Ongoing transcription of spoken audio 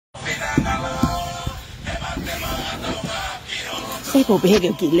Saya kau pergi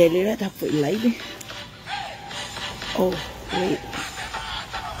ke Heilala tak boleh lagi. Oh wait,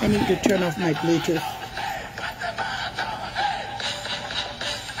 I need to turn off my Bluetooth.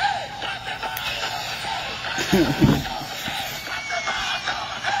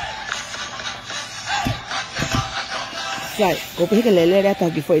 Right, kau pergi ke Heilala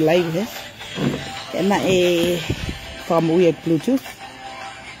tak boleh lagi. Karena kamu punya Bluetooth.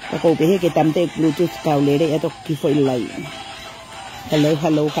 Kau pergi ke tempat Bluetooth kau lele atau kifoi lagi. Hello.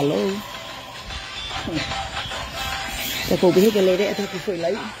 Kau pergi ke lele atau kifoi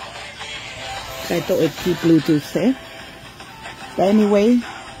lagi. Kau tu Bluetooth But anyway,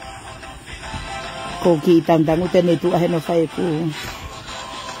 kau kita tentang utan itu aheno fai ku.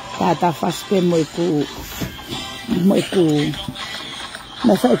 Tata faske mo ku.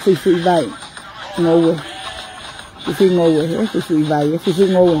 Nasa fui vai. Ngowe. Fui vai.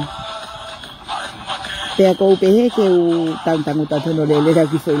 Te ko pehe ke u tang uta tono le ra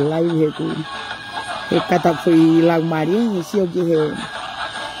ki foi lai he ku. He kata foi lang mari sio ki he.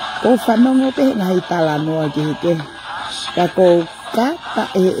 Ko fanongo pehe ngai tala no ki ke. Ka ko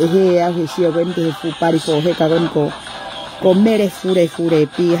kata he a he sio ben ke fu pari ko he ka gon ko. Ko mere fure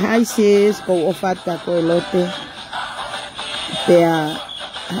pi haises ko ofata ko lote. Te a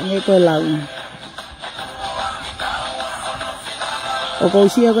hange ko lau. O ko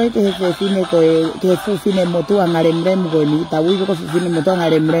sia ko te fefine ko te fufine motu angaremrem ko ni tawi ko fufine motu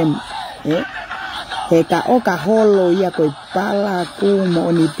angaremrem he ka o ka holo ia ko pala ku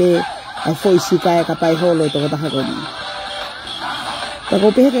mo ni te a foi sika ka pai holo to taha ko ni ta ko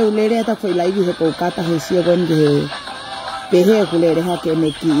pe ke ulere ta foi lai he ko kata he sia ko ni pe he ku lere ha ke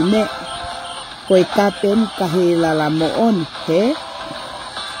me ki me ko ka pen ka Heilala mo on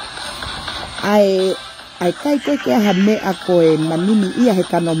ai kai ko ke ha me ako manini ia he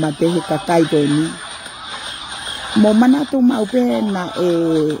kano mate he ka kai ko ni mo mana tu mau pe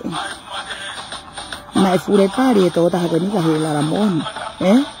na fure pari to ta ko ni ka Heilala mon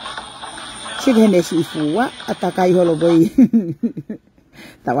si gene si fuwa atakai holo goi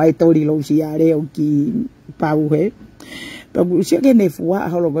ta vai tori lo si are o ki pau he pa bu si gene fuwa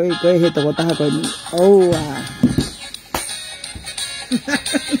holo goi ko he to ta ko ni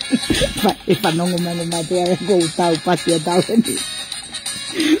Panongo mano mate a go tau pasia tau ni.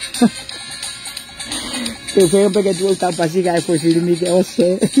 Te foi porque tu tau pasia foi filmi que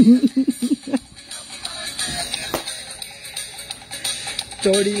ose.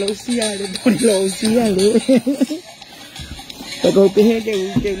 Tori lo siale. Pero pehe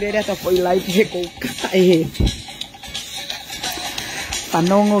que le era ta foi lai que ko kai.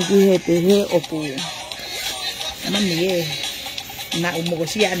 Panongo ki he pehe opu. Manie. Na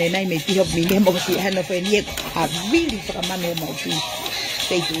umogosia nenai me piho mine mogosia no fe nie habili para mano mau pi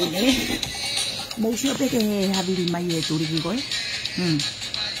teitu ne mogosia pe ke habili mai e turi ko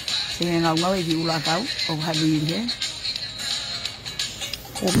se ngau e ula kau o habili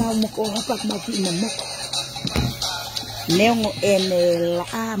o mau mo ko hapak mau ki mo neongo ene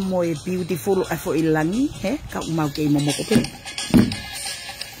la mo e beautiful afo ilangi ka mau ke mo ko pe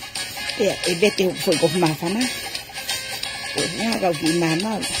e bete foi ko mafana nga kau ki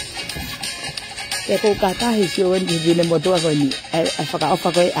mana te ko kata he sio en di le moto ko ni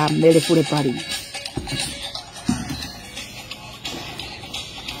faka'otua ko a mele fure pari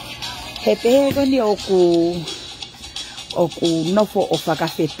he pe ko ni oku nofo o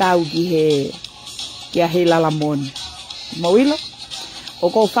Fakatokanga ki he ki a Heilala mon moilo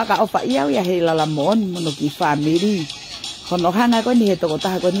o ko faka'otua ia Heilala mon mono ki family kono hana ko ni he to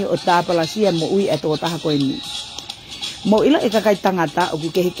ta ko ni o ta palasia mo ui e to ta ko ni mo ila e kakai tangata o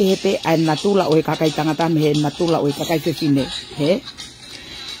ke pe ai natula o e kakai tangata me natula o e kakai fefine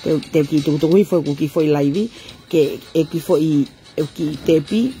te ki tu foi ku ki foi live ke e ki foi e ki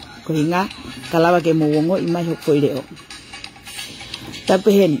tepi ko hinga kalava ke mo wongo i mai foi reo ta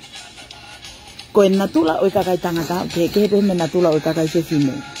pehen ko natula o e kakai tangata ke pe me natula o e kakai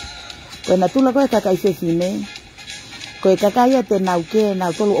fefine ko natula ko e kakai fefine ko e kakai te nau ke nau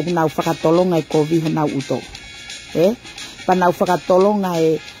tolu o nau fakatolonga e kovi honau uto panau fakatolonga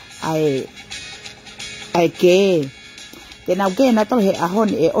ai ke kenau ke na to he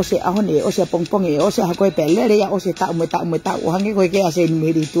ahon ose pongpong ose hako e pelere ya ose ta mo o hange ko ke ase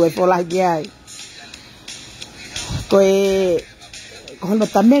meri tu e fola ya ko e hono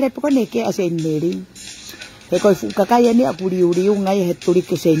tamere po ne ke ase meri e ko kakaya ni akuri uri ngai he turi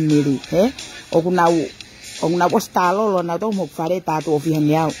ke se meri o kuna postalo lo na to mo fare ta to fi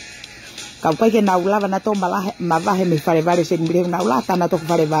hanyao kau pai ke nau lava na to malahe me fare vare se mire nau lata na to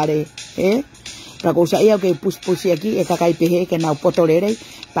fare vare ka ko sa ia ke pus aquí e kakai pehe ke nau potorere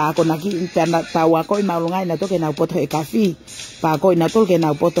pa ko naki tana tawa ko maulungai na to kenau poto he kafi pa ko na to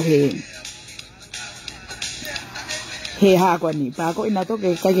kenau poto he ha ko ni pa ko na to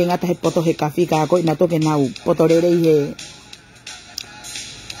ke ka ngata he poto he kafi ka ko na to kenau poto re he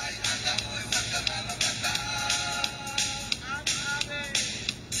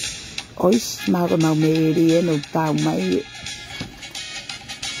ois ma ko na meri no tau mai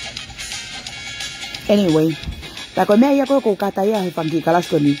anyway ta ko me ya ko kata ya he fangi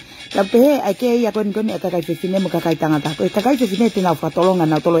kalas ko ni la pe ai ke ya ko ni ka kai fefine mo ka kai tangata ko ka kai fefine te na fatolonga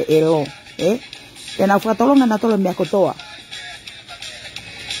na tolo elo te na fatolonga na tolo me kotoa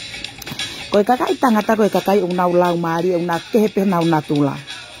ko ka kai tangata ko ka kai unau lau mari una kehe pe na una tula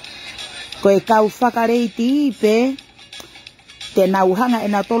ko ka ufakareti pe te na uhanga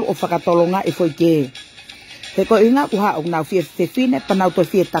ena tolo o fakatolonga e foi ke he ko inga uha una fefine pa na to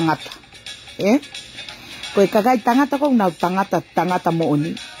fie tangata ko kagai tangata ko na tangata mo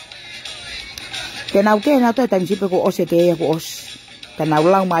oni kenau ke na to tan sipe ko ose ke ko os kenau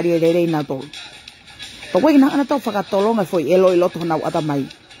lau mari re na to ko ina na to fakatolonga foi elo loto na ata mai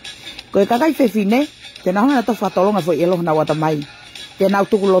ko kagai fefine kenau na to fakatolonga foi elo na ata mai kenau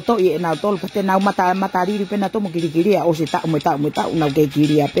tu loto i na to pa kenau mata ri pe na to mo kiri o se ta mo na ke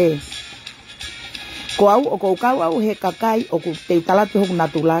kiri ape ko au o ko au he kakai o ku te tala pe ho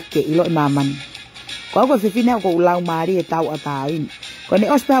na tula ke ilo maman ko ko fefine ko lau mari e tau atain ko ne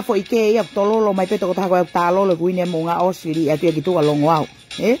ospa fo ike ia tololo mai peto ko ta ko talo le kuine mo nga osiri atu ki tu along wow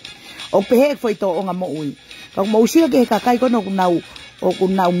o pe foi to nga mo ui ko mo usia ke kakai ko no nau o ku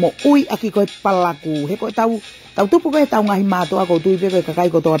nau mo ui aki ko palaku he ko tau tupu ko tau ngahi mato ako tu pe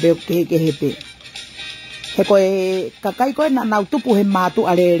kakai ko to pe ke hepe he ko kakai ko na nau tupu he mato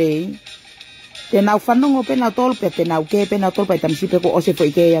alere te nau whanongo pe nau tol pe te nau ke pe nau tol pe tam sipe ko ose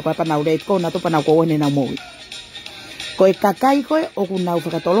foi ke ya ko pa nau reit ko na to pa nau ko ne nau moi ko kakai ko o ku nau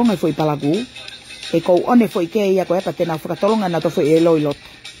fakatolonga foi palaku e ko one foi ke ya ko pa te nau fakatolonga na to foi elo lot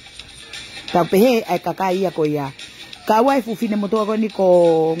ta pe he ai kakai ya ko ya ka wai fu fine moto ko ni ko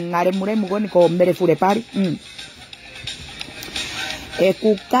ngare mure mo ko ni ko mere fure pari e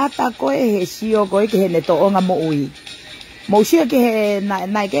ku kata ko e sio ko ke ne to nga mo ui mo sia ke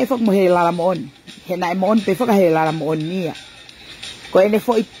na ke fok mo Heilala mo on he na mo on pe fok Heilala mo on nia ko ene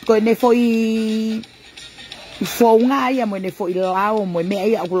foi fo nga ia mo ene foi lao mo me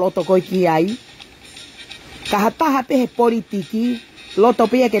ia ku loto ko ki ai ka taha pe he politiki loto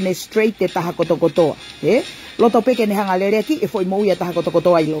pe ke ne straight te taha kotoa loto pe ke ne hanga lere ki e foi mo ia taha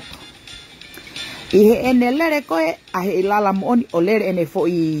kotoa i loto i he ene lere ko a Heilala mo on o lere ene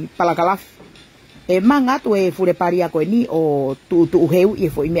foi palakalaf e manga tu e fure paria ko ni o tu heu e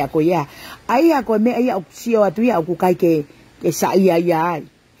foi me ko ia ai a ko me ia o sio atu ia ku kai ke sa ia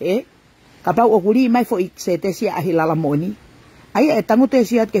ka pau o kuri mai foi se te sia Heilala moni ai e tangu te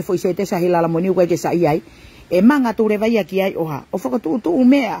sia ke foi se te sa Heilala moni ko ke sa ia e manga tu re vai ki ai oha o foko tu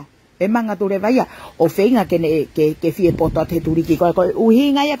mea e manga tu re vai o feinga ke fie poto te turiki ko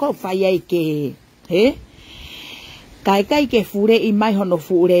uhinga ia ko fai ai ke kai ke fure i mai hono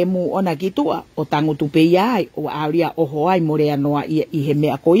fure mu ona ki tua o tangu tupe ai o auria o hoai more anoa i he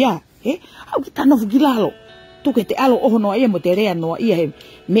mea ko ia au ki tano fugilalo tu ke te alo o hono ia mo te rea noa i he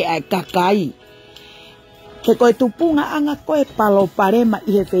mea kakai ke koe tupunga anga koe palo parema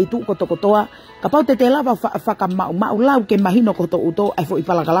i he feitu kotoa ka pau te lava whaka mau lau ke mahino koto uto ai fo i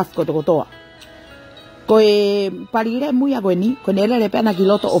palakalaf kotoa koe parire muia koe ni koe nere le pena ki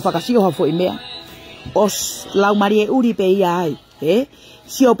loto o whakasio ha fo i mea os lau marie uri pe ia ai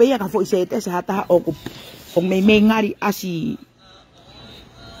si o pe ia ka foi se te sa taha o me ngari asi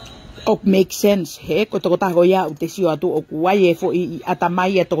o make sense ko to taha ko ia te si o atu o kuai e foi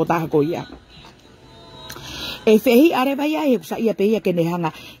atamai e to taha ko ia e fehi are vai ai sa ia pe ia ke ne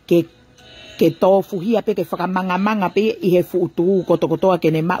hanga ke tofu hia pe ke whakamanga pe i he futu ko toa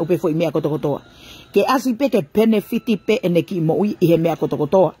ke ne mau pe foi mea ko toa ke asi pe ke benefiti pe ene ki mo i he mea ko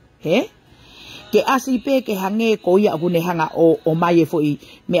toa ke asi pe ke hange ko ia hune hanga o mai e foi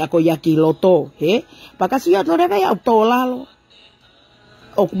me ako ia ki loto pakasi o tore vai au to lalo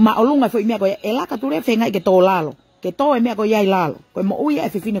o ma olunga foi me ako e la ka tore fenga ke to lalo ke to e me ako ia lalo ko mo uia e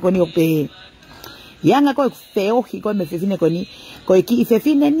fefine ko ni o pe yanga ko feohi ko me fefine ko ni ko ki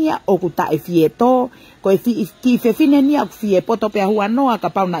fefine nia o ku ta e fieto ko ki fefine nia ku fie poto pe hua no ka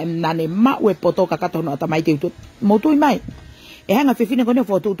pa na ne ma u e poto ka ka to no ta mai te mo tu mai e hanga fefine ko ni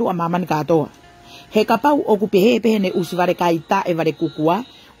fo tu a mama ka to he kapau o ku pehe ne usi vare kaita e vare kukua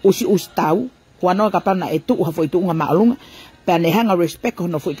usi tau kuano kapau na e tu ha foi tu nga maalunga pe ne hanga respect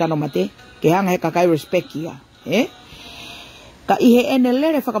no foi kano mate ke hanga he kakai respect ia ka i he ene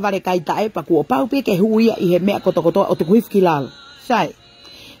lere whakavare kaita e pa ku o pau pe ke huia i he mea kotokotoa o te kuhifki lalo sai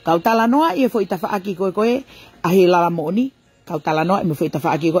Kau tala noa i foi tafa aki koe a Heilala moni. Kau tala noa i me foi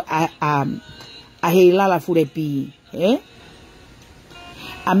tafa aki koe a Heilala furepi.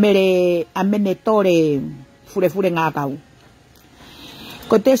 A mene tore fure ngā kau.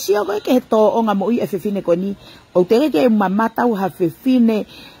 Ko te sio koe ke he tō onga mo i e fefine koe ni. O te reke e mamatau ha fefine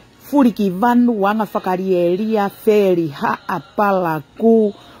furiki vanu wanga whakarieria feri haa pala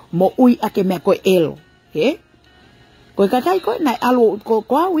ku mo ui ake mea koe elo. Koe kakai koe nai alo ko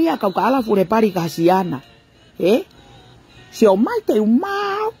au ia kau ka ala fure pari ka hasiana. Si o mai te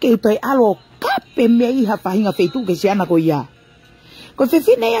umau ke te alo kape mea iha whahinga feitu ke siana koe ia. Koe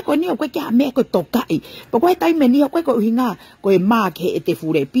fefine ia koe ni o koe kia mea koe tokai. Po koe taime ni o koe koe uhinga koe maa ke e te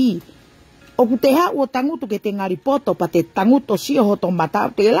fure pi. O ku te hau o tangutu ke te ngari poto pa te tanguto sio hoto mata.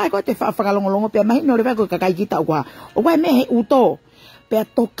 Te lai koe te whakalongolongo pia mahino rewa koe kakai kita o koa. O koe mea he uto. Pea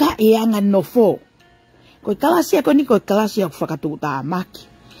toka e anga nofo. Koe kalasi koe ni koe kalasi aku fakatūta maki.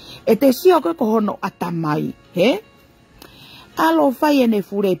 E te sio koe ko hono atamai. Alo whai ene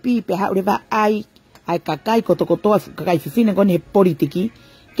fure pi pe hau rewa ai kakai kotoa kakai fifine koe ni he politiki.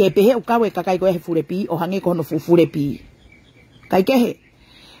 Ke pehe ukau e kakai koe he fure pi o hange ko hono fure pi. Kai kehe.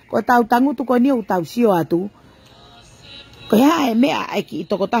 Ko tau tangutu koe ni o tau sio atu. Ko hea e mea ai ki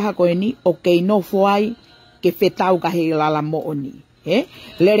taha koe ni o kei no fuai ke whetau ka Heilala mooni.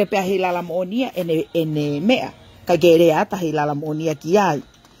 Lere pea Heilala moonia ene mea. Kai kere ata Heilala moonia ki ai.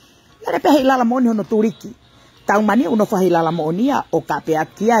 Lere pea Heilala mooni hono turiki. Tau mani uno fa Heilala moonia o ka pea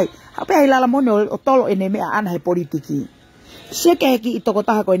ki ai. Ha pea Heilala mooni o tolo ene mea ana he politiki. Seke ki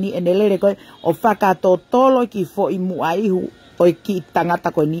taha koe ni ene lere koe o fakatotolo ki fo i muaihu. Oi ki tangata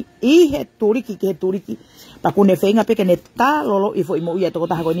koe ni i he turiki ki he turiki pa kune whainga peke ne tā lolo i fo i mo ia toko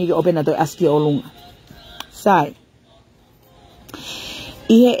taha koe ni ki opena toi aski o lunga. Sai.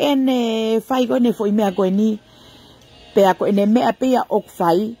 I he ene whai koe ne fo i mea koe ni pea koe ne mea pea ok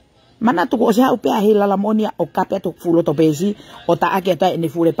whai mana tuku o se hau pea Heilala monia o kapea tuku fuloto pesi o ta ake ata ene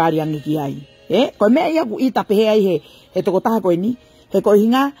fure pari angi ki ai. Koe mea ia ku ita pehe ai he toko taha koe ni he koe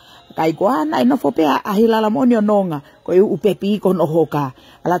hinga kai koana e nofo pea a Heilala moni o nonga ko i upepi ko no hoka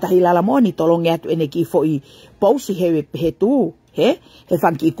ala ta Heilala moni tolonge atu ene ki fo i pausi he tu he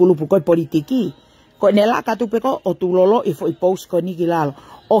fanki kulupu ko politiki ko ne la ka tu peko o tu lolo i fo i pausi ko ni kilalo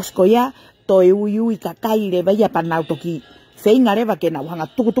osko ya to e ui ka kai le vai pa na toki feinga reva kenau hanga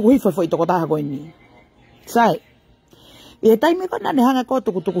tuku hifo fo i toko taha ko ni sai e taime ko na ne hanga ko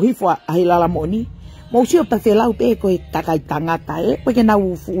tuku hifo a Heilala moni mo sio pa felau pe ko takai tangata po ke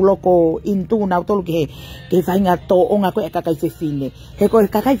nau fuloko intu nau tolu ke fainga to onga ko kakai fefine he ko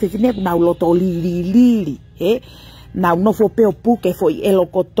kakai fefine nau loto lili nau no fo pe pu ke foi elo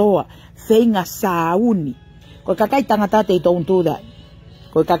kotoa feinga sauni ko kakai tangata te to untuda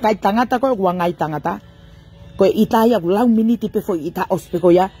ko kakai tangata ko wangai tangata ko itaya lau miniti pe foi ita ospe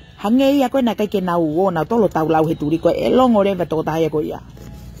ko ya hange ya ko na kai ke nau ona tolo tau lau he turi ko elongore ba to taia ko ya.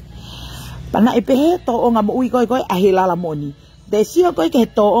 Pana e pehe to onga mo ui koe a Heilala moni. Te sio koe ke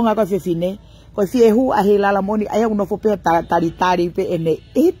to onga koe fefine. Koe fie hu a Heilala moni aya unofo peo taritari pe ene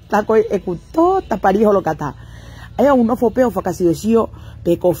ita koe e kuto tapari holo kata. Aya unofo peo fakasiosio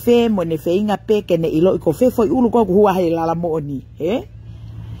pe kofe mo ne feinga pe ke ne ilo i kofe foi ulu koe ku hua Heilala moni.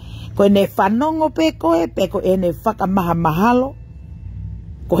 Koe ne whanongo pe koe ene whakamaha mahalo.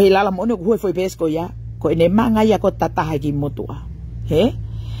 Ko Heilala moni ku hua foi pesko ya. Koe ne manga ia ko tataha ki motua.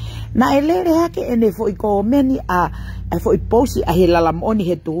 Na elere hake ene fo i ko meni a fo i posi a Heilala moni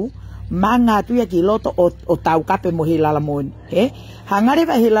he tu manga tu ya ki loto o tau kape mo Heilala moni hangare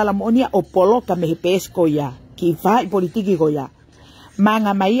va Heilala moni o poloka me he pesko ya ki fa i politiki ko ya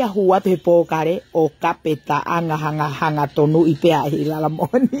manga mai a hua te po kare o kape taanga hanga tonu i pea Heilala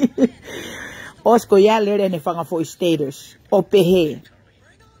moni osko ya lere ne fanga fo status o pehe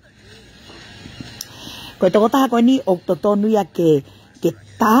ko toko taha ko ni o totonu ya ke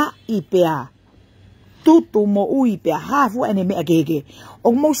ta i pea tutu mo ui pea hafu ene mea keke o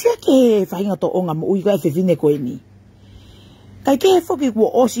mo sia ke whahinga to onga mo ui koe fefine koe ni kai ke foki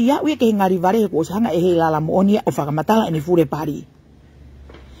kua osi ya ui ke ngari vare ko hanga e Heilala moonia o whakamatala ene fure pari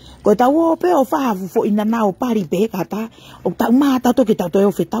ko tau o pea o whahafu fo ina nao pari pehe kata o tau maa tato ke tau toe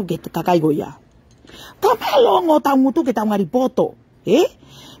o whetau ke kakai goia tau mea longo tau mutu ke tau ngari poto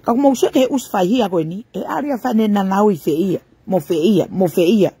kau mo sia ke uswhai hia koe ni e aria whane na nau i feia mo feia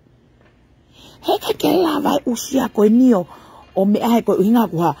heka ke lava usia koe nio o me ahe koe uhinga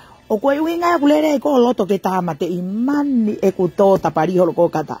kuha o koe uhinga ku lere ko loto ke tamate i mani e ku tō tapari holo ko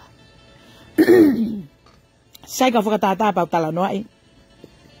kata sai ka fakataha pau tala noa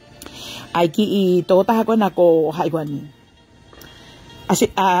ai ki i tō taha koe na ko haiwani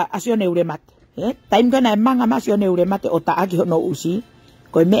asio neure mate taim koe na manga masio neure mate o ta aki hono usi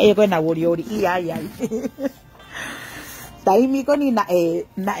Koe me e koe na wori ori ia. Taimi ko ni na e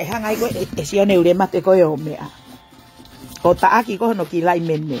hangai ko e sione ure mate ko yo mea. Ko taaki ko no ki lai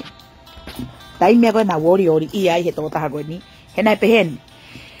mene. Taimi ko na wori ori ia he to taha ko ni. He nai pehen.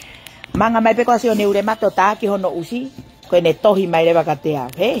 Manga mai pe ko sione ure mate taaki hono usi ko ne tohi mai le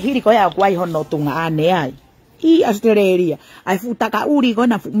bakatea. He hiri ko ya kwai hono tunga ane ai. I Australia. Ai futaka uri ko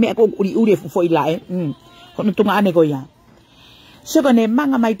na me ko uri fu foi la hono tunga ane ko ya. So ko ne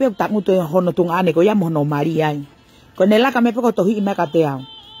manga mai pe ta nguto hono tunga ane ko ya mono mari ai. Ko ne laka me pe ko tohi me katea.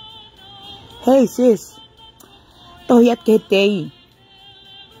 Hey sis. Tohi at ke tei.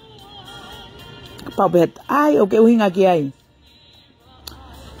 Pabet ai o ke uhinga ki ai.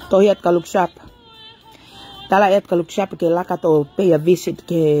 Tohi at kalukshap. Tala et kalukshap ke laka to pay a visit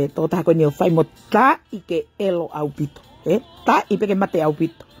ke to ta ko ni o fai mo ta i ke elo au pito. Ta i pe ke mate au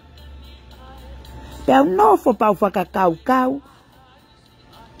pito. Pe no fo pau fakakau kau.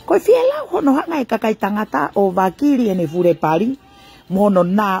 Ko fiela hono hanga e kakai tangata o vakiri ene fure pari mono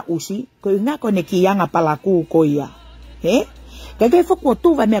na usi ko nga ko ne kianga palaku ko ia. Ke fo ko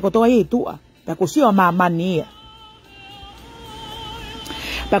tu va me kotoa e tua. Pa ko sio mama ni.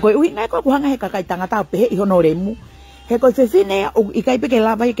 Pa ko uinga ko hanga he kakai tangata pe i hono remu. He ko fefine o i kai pe ke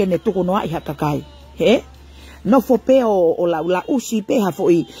lava i ke ne tuku noa i hakakai. No fo pe o la usi pe ha fo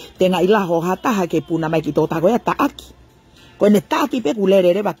i tenga i laho hataha ke puna mai ki tota ko ya taaki. Ko ne taaki pe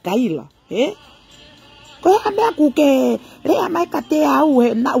kulere re bakaila. Ko ame aku ke rea mai kate au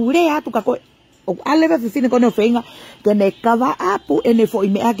na urea tu ka ko o aleva fefine ko no fenga ke ne kava apu ene fo i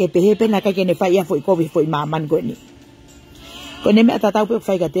me ake pe he pe na ka ke ne fai a fo i kovi fo i maman ko ni. Ko ne me atatau pe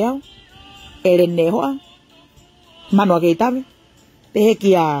fai kateo. Ere ne hoa. Mano ake itabe. Pehe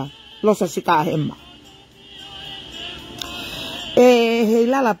kia losa sika hema.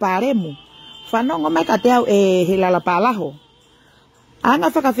 Heilala paremu. Whanongo mai kateo heilala palaho.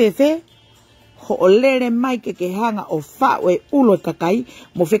 Anga whakawhewe. Ho o lere mai ke hanga o whao e ulo e kakai.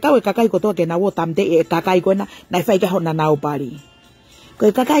 Mo whekau e kakai kotoa ke nao tamte e kakai koena. Nai whai ke hona nao pari. Ko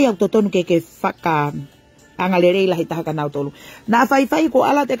e kakai au totonu ke whaka... Anga lerei lahi taha ka nau tolu. Na fai ko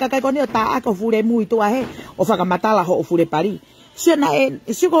ala te kakai kone o ta ako fure mui tua he. O whakamatala ho o fure pari. Sio na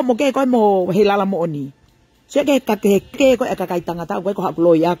siko mo ke koe mo Heilala mo oni. Sio ke koe e kakai tangata koe ko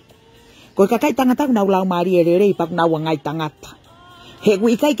hakuloi aku. Koe kakai tangata nau lau maari e lerei pak nau ngai tangata. He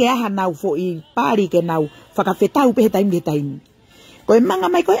kui kai ke aha nau fo i pari ke nau whakawhetau pehe taimi. Koe manga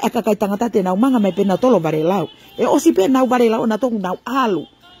mai koe e kakai tangata te nau manga mai pe nau tolo vare lau. E osi pe nau vare lau na tongu nau alu.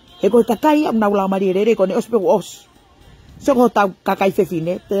 He koe kakai am nau lau mari rere ko ne ospe os. So ko tau kakai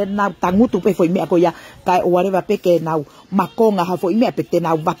fefine te nau tangutu pe foi mea ko ia kai o areva pe ke nau makonga ha foi mea pe te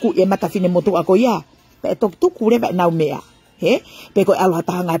nau baku e mata fine motu ako ia. Pe tok tuku reva nau mea. Pe ko alu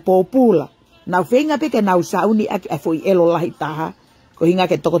hatanga e popula. Nau fenga pe ke nau sauni a foi elo lahi taha. Ko hinga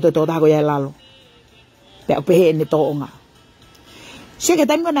ke toko te taha ko ia lalo. Pe o pehe ne toonga. Se ke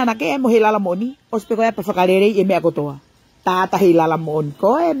taimi ko nana ke mo Heilala moni. Ospe ko ia pa whakarere e mea kotoa. Tata Heilala mon.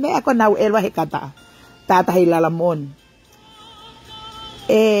 Ko e mea ko nau elwa he kata. Tata Heilala mon.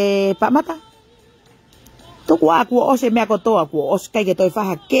 Pamata. Tuku aku ose mea kotoa ku os kai ke toi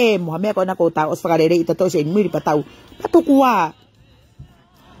faha ke mo mea ko na ko ta os whakarere ita toi Seinimili patau. Patuku a.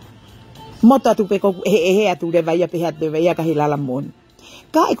 Mota tu pe ko he atu le vai pe hat le vai ka Heilala mon.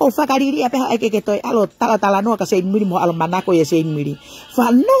 Ka e ko whakariri a pe ha ke toi alo tala no ka Seinimili mo alo manako ye Seinimili.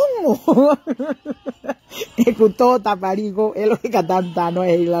 Whanongo. E kuto taparigo elo ke katanta no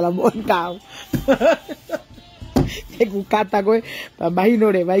Heilala mon kau. E kukata koe pa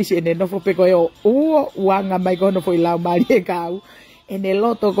mahino re vai se ne no fo pe koe o uanga mai ko no foi lau mari e kau. Ene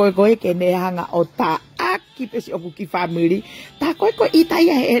loto koe ke ne hanga o ta aki pesi o kuki family. Ta koe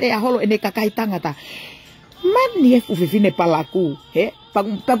itaia ere a holo ene kakai tangata. Mani e fufifine palaku.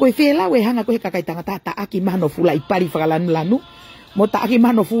 Pa koe whiela we hanga koe kakai tangata ta aki mahano fula i pari whakalanu lanu. Mo ta aki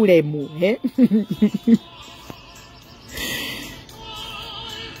mahano fure mu.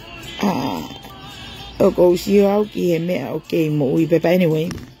 O ko sio au ki he mea okay mo ui pepa anyway.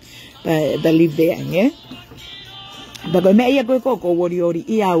 But live there, Ba koe mea ia koe ko wori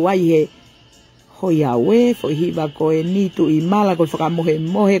ia wai he hoi awe, fo hiva koe ni tu i mala koe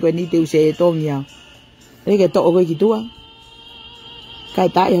whakamohe koe ni te use e tongia. Reke to o koe ki tua. Kai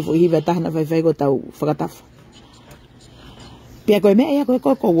tae ha fo hiva tahana whai ko tau whakatafa. Pia koe mea ia koe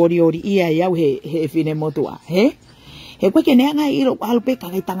ko wori ia iau he fine motua, He koe ke nea ngai iro halu pe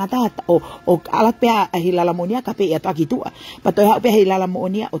kakai tangata o alat pe a Heilala monia ka pe ia toa ki tua. Pa toi hau pe Heilala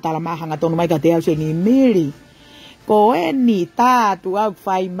monia o tala mahanga tonu mai ka te au Seinimili. Koe ni tātu au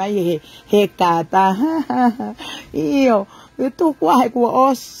whai mai he kata. Iyo, tu kwa he ku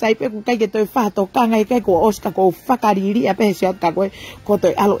os sai pe ku kai ke toi Fakatokanga e kai ku os ka ko fakariri a pe se ka ko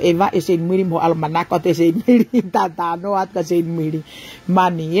toi alo eva e Seinimili mo al manako te Seinimili tata no at ka Seinimili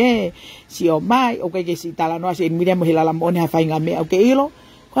mani e si o mai o kai ke si tala no Seinimili mo Heilala mo ne fanga me o ke ilo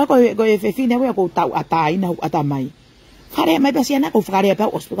ko ofefine we ko tau atai na atamai fare mai pe siana ko fare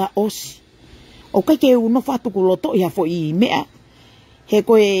pa os pa os o kai ke uno fatu ku loto ia fo I mea he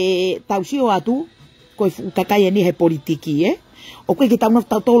ko e tausio atu ko kakai ni he politiki o ko ke tau na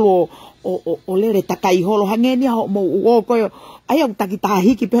tolo o lere takai holo hangeni mo o ko ai o takitaha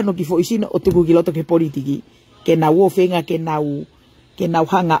hiki pe no ki fo isino o tuku ki loto ke politiki kenau fanga kenau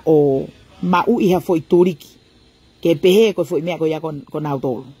hanga o mau iha fo ituriki ke pehe ko fo mea ko ya kon nau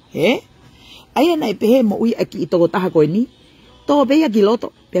tolo ai na pehe mo ui aki to taha ko ni to be ya ki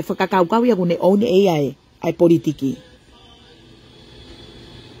loto pe fakakau ya kune o ni ai politiki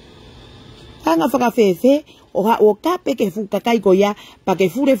hanga fakafefe o ha o kape ke fu kakai ko ya pa ke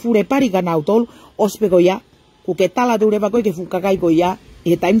fure pari kanau tol ospe ko ya ku ke tala dure ba ko ke fu kakai ko ya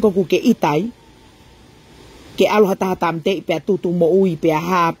e time ko ku ke itai ke alo hata tamte pe tutu mo ui pe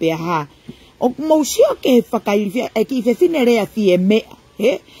ha o mo sio ke fakai e ki fe finere a fi me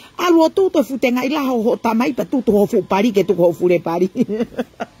alo tutu fu tenga ila ho tamai pe tutu ho fu pari ke tu ho fure pari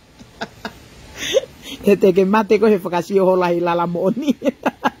este que mate ko he fakasio ho la Heilala moni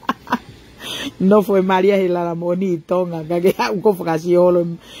no foi Maria Heilala moni Tonga que un fakasio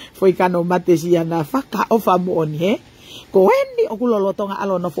foi kano mate sia na faka ofa moni ko endi o kulo Tonga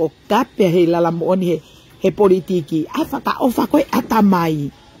alo no fo kape Heilala moni he politiki a faka ofa ko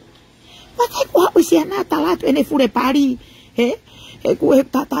atamai faka ko uesia na talatu ene fure pari ku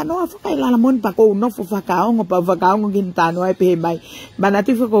tata no faka Heilala moni pa ko no fo fakaongo gintano ai pe mai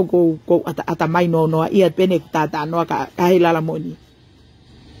manati fo ko atamai no ia pene tata no ka Heilala moni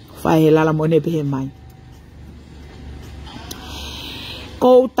fa Heilala moni pe mai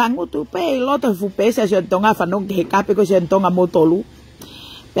ko tangu tu pe loto fu pesa se tonga fa no ke kape ko se tonga motolu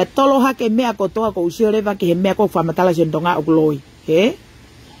pe tolo hake mea kotoa ko usiore va ke mea ko fa matala se tonga o loi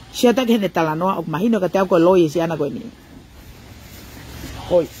se ta ke ne tala no o imagino que te ko loi se ana ko ni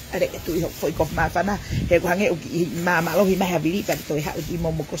oi are tu hijo foi ko ma fa na he ko hange ma lo hi ma ha bili pa to ha di mo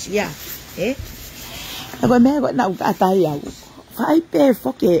ko sia ko me ko na ka ta ya fai pe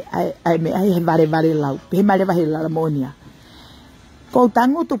foke ai me ai vare lau pe mare va Heilala monia ko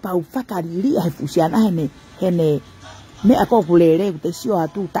tango tu pau fakariri ai fusiana hene me ako kulere te sio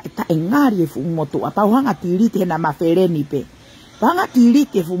atu ta engari fu moto apa hanga tiri te na mafereni pe hanga tiri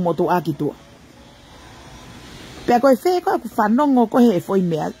te fu moto akitu pe ko fe ko fanongo ko he foi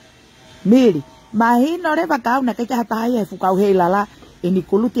me meri mahino re bakau na ke hata ai fu kau Heilala ini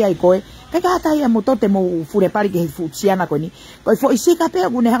kuluti ai koe ka hata ia motote mo fure pari ke fusiana ko ni ko fo isika pe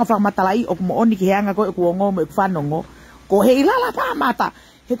gune hanga fa matalai o mo oni ke hanga ko ku ngo mo fanongo ko Heilala pa mata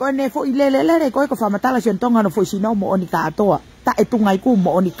he ko ne fo ilelele ko fa matala se Tonga no fo sino mo oni katoa ta etungai ku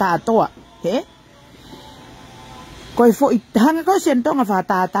mo oni katoa ko fo hanga ko se Tonga fa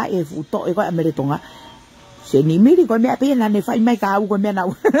ta e fu to e ko Mele Tonga Seinimili ko me pe na ne fa mai ka ko me na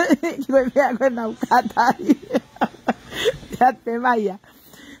ko me na katai ya te vaya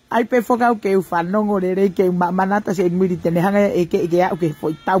ai pe foca que u fanongo re que manata Seinimili tene hanga e que que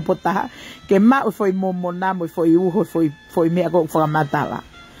foi tau pota que ma foi momona mo foi uho foi me ko fa matala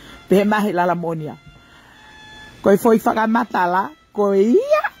pe ma Heilala monia ko foi fa matala ko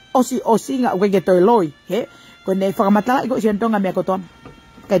ia osi nga que to loi ko ne fa matala ko se Tonga me ko to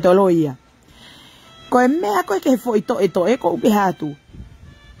que to loi ko me ko que foi to ko ke hatu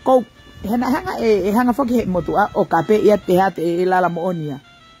ko hanga foki motu o kape ia te hate Heilala monia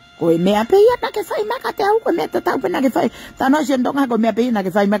ko me ape ia na ke fai maka te au ko me ta pe na ke fai ta no se Tonga ko me ape na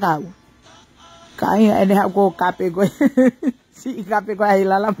ke fai maka au kai ene ha ko kape ko si kape ko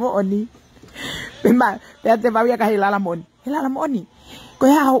Heilala moni pe ma te va ia ka Heilala moni ko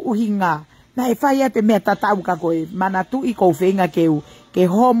ha uhinga na e fai ape me ta tau ka ko mana tu I ko fenga ke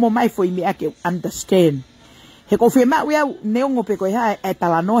homo mai foi me ake understand he ko fe ma wea neongo pe ko ha e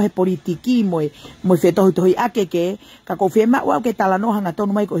talano he politiki mo fe to ake ke ka ko fe ma wa ke talano hanga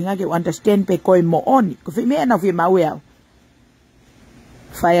tonu mai ko hinga ke understand pe ko mo oni ko fe me na fe ma wea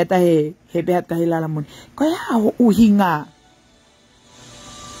fai ata he pe ka Heilala moni ko ya uhinga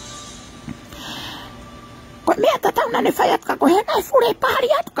ko me ata ta na ne fai at ka ko he na fure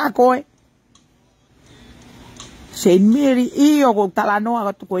pari at ka ko Seinimili io ko talano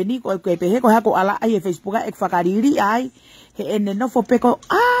a ko ni ko pe ko ha ko ala ai Facebook e fakariri ai he ene no fo pe ko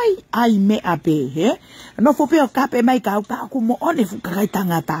ai me ape no fo pe o kape mai ka ku mo one fu ka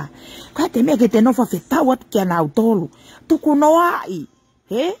tangata ka te me ke te no fo fetau at kenau tolu tu ku no ai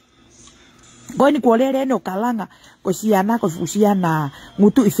Koe ni kua lere no kalanga, ko siana, ko fusiana,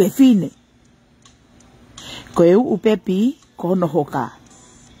 ngutu ofefine. Koe upepi, ko no hoka.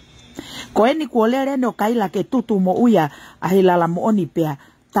 Koe ni kua lere no kaila ke tutu mo uia, a Heilala mo oni pea,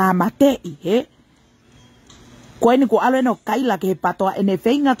 tā matei, he? Koe ni kua alo no kaila ke he patoa, ene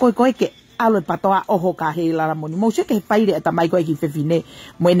whainga koe ke alo patoa oho ka Heilala mo ni. Mo se ke he whaire ata mai koe ki fefine,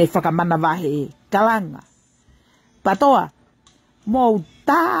 mo ene whakamana wahe kalanga. Patoa, mo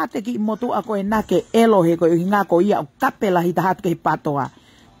tā te ki motu a koe nake elohe koe hinga ko ia o kapela hita hatu ke he patoa.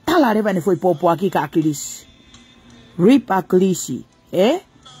 Tala rewa ne foi popoa ki ka akilisi. Rip akilisi, eh?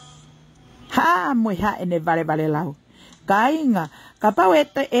 Ha moi ha ene vale lau. Ka inga, ka pau e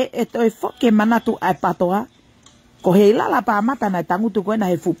foke manatu ai patoa. Ko Heilala pa mata na tangutu koe na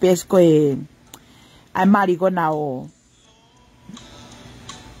he fupes koe ai mari koe na o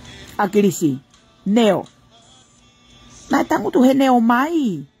akilisi. Neo. Na tangutu he neo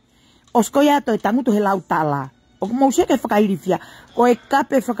mai. Osko ya to tangutu he lautala. O mo se ke whakairifia. Ko e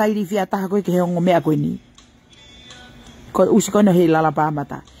kape whakairifia taha koe ke he ongo mea koe ni. Ko usiko no Heilala pa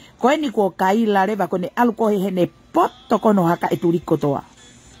mata. Koe ni ko kaila rewa kone alu kohe hene poto kono haka e turi kotoa.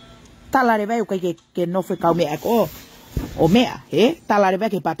 Tala rewa yu kai ke nofe kau mea ko o mea, he? Tala rewa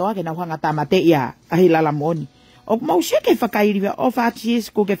ke patoa ke na hanga tamate ia a Heilala moni. O mau se ke whakairifia o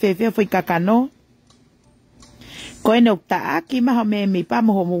whaatis ko ke whewhea fwoi kakano. Koe no taaki maha me mi pa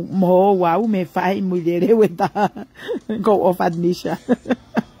moho wau me whai mui rewe ta ko o whadnisha.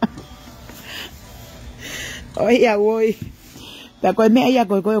 Oi ia woi. Pea koe mea ia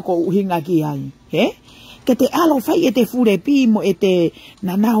koe ko uhinga ki ai. He? Ke te alo whai e te fure pi mo e te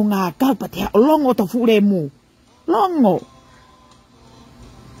nanau ngā kaupa te longo to fure mu. Longo.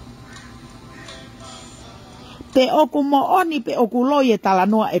 Te oku mo oni pe oku loi e tala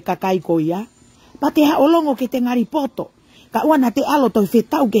noa e kakai ko ia. Pa te longo ke te ngari poto. Ka wana te alo to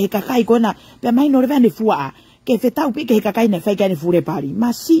whetau ke he kakai ko na. Pea mai no rewa ne fua. Ke whetau pi ke he kakai ne whai kai ne fure pari.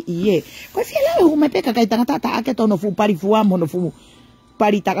 Ma si ie. Koe whialawe hume pe kakai tangata ta ake tono fu pari fua mono fu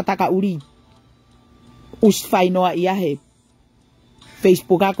pari taka uri. Usfai noa ia he.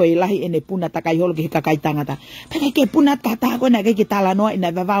 Facebook ako e lahi ene puna takai holo ke he kakai tangata. Peka ke puna tata ako na ke tala noa ina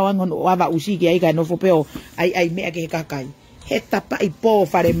vavawangon o awa usi ki aika no fopeo ai mea ke he kakai. He tapa i po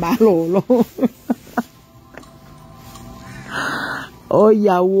fare malolo.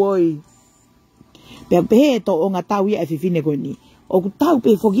 Oia woi. Pea pehe to o ngā tau ia e whiwhine koe ni. O ku tau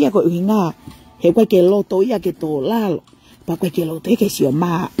pe whokia koe uhi ngā. He koe ke loto ia ke tō lalo. Pa koe ke loto e ke sio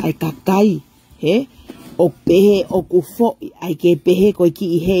maa ai kakai. He? O pehe o ku foi ai ke pehe koe ki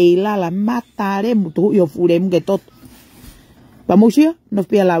i Heilala matare mutu i o fure munge toto. Pa mousia? No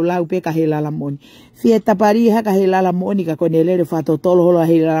pia lau pe ka Heilala moni. Fie tapari ha ka Heilala moni ka koe nelere whato tolo holo a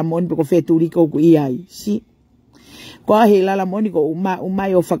Heilala moni pe ko wheturi ko ku iai. Si? Ko a Heilala moni ko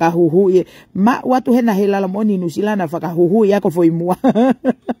umai o whakahuhui. Ma watu hena Heilala moni nusilana whakahuhui ako foi mua.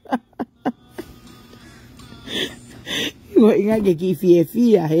 Ko inga ke ki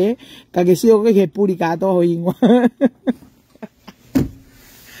fia he. Ka ke sio ke puri kato ho ingwa.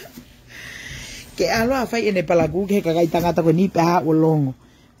 Ke alo a whai ene palagu ke kakai tangata ko ni peha o longo.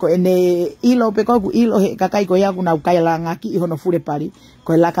 Ko ene ilo pe ko ilo he kakai ko yaku na ukaila ngaki i hono fure pari.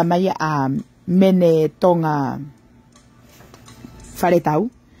 Ko e laka mai a Mele Tonga Faletau.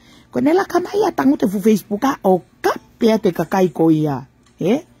 Ko ne laka mai a tangute fu Facebook a o kapea te kakai ko ia.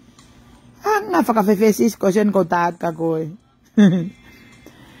 He? Anga whakawhewhesis ko sen ko tātka koe.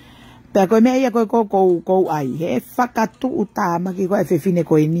 Pea koe mea ia koe kou ai. He fakatokanga maki koe whewhine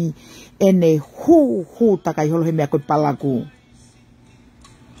koe ni. Ene hu takai holo he mea koe palaku.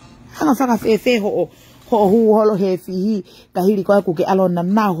 Anga whakawhewhe ho hu holo he whihi. Ka hiri koe ku ke alo na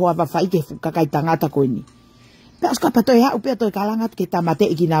hoa wawhai ke kakai tangata koe ni. Pea ska pa toi hau pea toi kalangat ke tamate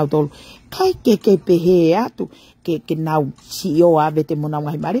i ki nau tolu. Kai ke pehe atu. Ke nau si o ave te monau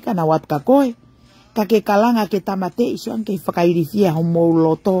ngahi marika nau atu ka koe. Ka ke kalanga ke tamate i soan ke whakairifia homo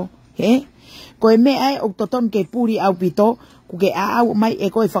loto. He? Koe mea e o toton ke puri au pito. Ku ke au mai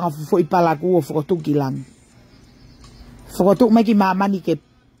e koe whangafufo i palaku o whakotuki lang. Whakotuk mai ki mamani ke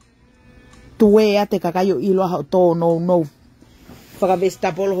tue a te kakayo ilo hao tō no.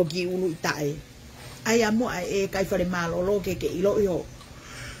 Whakavesta polo ho ki unu i tae. Ai amo ai e kai whare malolo ke ilo i ho.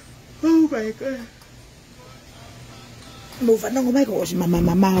 Oh my God. Mo whanongo mai ko o si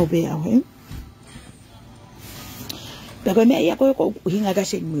mama ho pe au he. Pea koe mea ia koe ko hinga ka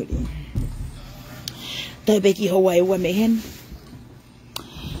Seinimili. Tai pe ki hoa e ua mehen.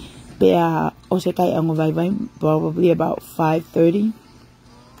 Pea o se kai ango vai probably about 5:30.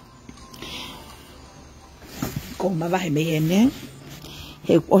 Ko mawahe mehen ne.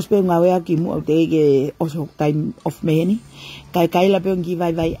 he ospe ngawe ki mu te ke oso time of meni kai la pe ngi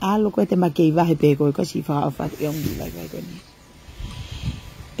vai alo ko te makei va he pe ko si fa e ngi vai ko ni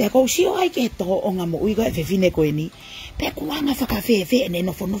pe ko si o ai ke to o nga mo ui ko fe fine ko ni pe ko anga fa ka fe ne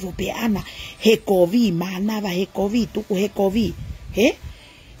no fo pe ana he kovi mana va he kovi tupu he kovi he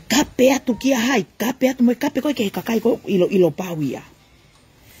kape atu kia hai kape atu mo kape ko ke kakai ko ilo pawia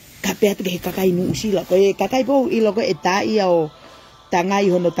kape atu ke kakai nu usila ko e kakai po ilo ko etai o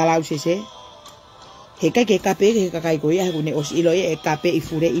tangai hono talau sese he kai ke kape ke kakai ko ya ne os ilo e kape I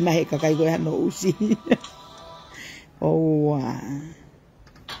fure ima he kakai ko no usi oh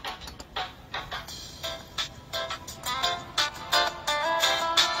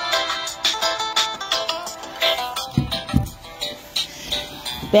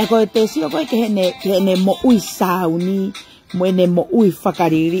Peko te sio ko ke ne mo ui sauni mo ne mo ui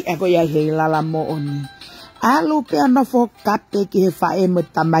fakariri e ko ya Heilala mo oni alu pe no fo kape ki he fa e mo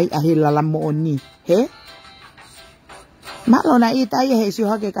tamai a Heilala mo oni he malo na ita ye he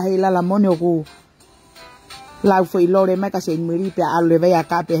sio hake ka Heilala mo ne ku lau foi lore mai ka Seinimili pe alu ve ya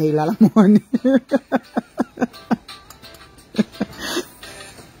kape Heilala mo oni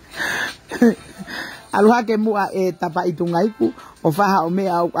alu hake mu a e tapa itungai ku o faha o me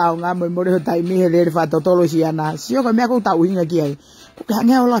au nga mo mo tai mi hele fa totolo siana sio ko me ko ta uinga ki ai ko ka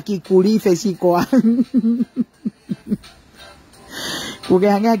nga ola ki kuri fesi ko ko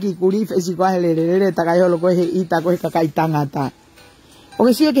ka nga ki kuri fesi ko hele ta ka holo ko he ita ko ka kai tangata o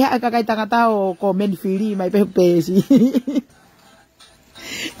ke sio ke ka kai tangata o ko men fili mai pe pesi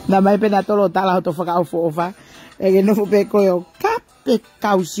na mai pe na tolo tala to faka'otua e ke no pe ko yo kape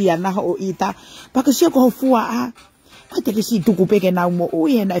kausiana o ita pa ke sio ko fua a Ai te ke si tuku pe kenau mo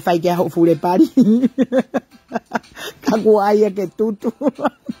ui e nai whai kia hau fure pari. Ka kua ia ke tutu.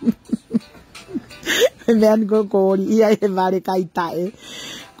 Mean ko kori ia e vare kai tae.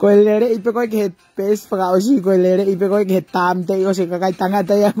 Ko lere ipe koe ke he pes whakaosi, ko lere ipe koe ke he tam te o se kakai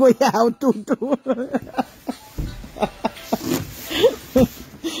tangata ia mo ia hau tutu.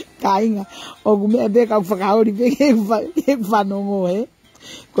 Kainga, o kumea pe kau whakaori pe ke whanongo he.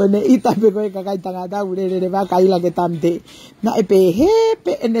 Ko ne ita pe ko ka kai tangata urere va kai la ke tamte na e pe he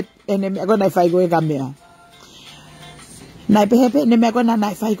pe ene me ko na fai ko ka mea na pe he pe ne me ko na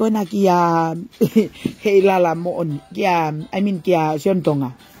fai ko na kia Heilala mo on kia kia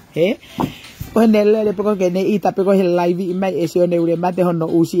siontonga he ko ne le pe ko ke ne ita pe ko he live mai e sione ure mate hono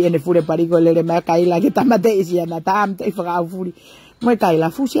usi ene fure pari ko le ma kai la ke tamate isia na tamte fa ka furi mo kai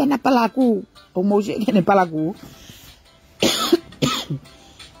la fusi na palaku o mo se ke ne palaku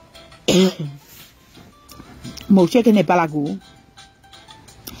mo che ke ne palaku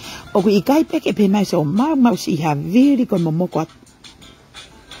o ku ikai pe ke pe mai so mau si ha veri con mo ko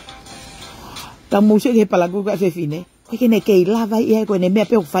ta mo che ke palaku ka se fine ko ke ne ke lava ia ko ne me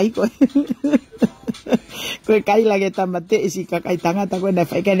pe o fai ko ko kai la ke tamate si ka kai tanga ta ko ne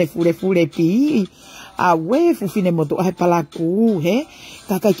fai ke ne fure pi a we fu fine mo to ai palaku he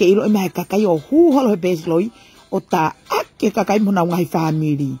ka kai ke ilo me ka kai o hu holo bes loi o ta ake ka kai mo na ngai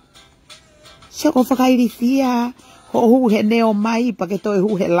family se ko whakairi fia, ho hu he neo mai, pa ke toi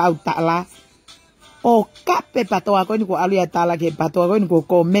hu he lau ta'la. O kape patoa koe ni ko alia tala ke patoa koe ni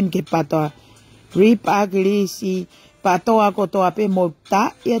ko men ke patoa. Rip aglisi, patoa kotoa pe mo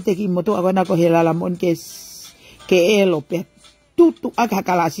ta, ia te ki motu a koe na ko Heilala mon ke elo pe tutu aka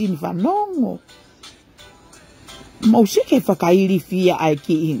kalasi ni whanongo. Mau se ke whakairi fia ai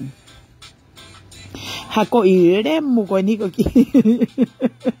ki in. Hako I remu koe ni ko ki.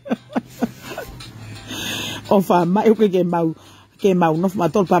 O fa mai o ke mau no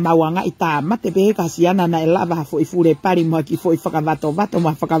matol pa mauanga I ta mate pe kasiana na elava fo I fure pari mo ki fo I fakavato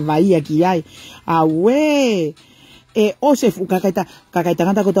ma fakavaia ki ai a we e o se fu kakaita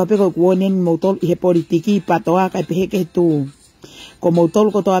ngata ko to pe ko wonen motol I he politiki patoa ka pe ke tu ko motol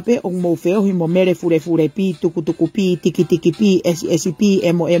ko to pe o mo feo hi mo mere fure pi tuku pi tiki pi pi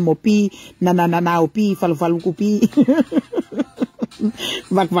emo pi na o pi falu ku pi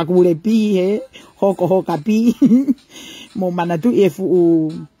vakure pi he hoko pi mo manatu e fu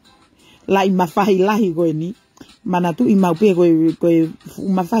lai mafahi lahi ko ni manatu I mau pe ko fu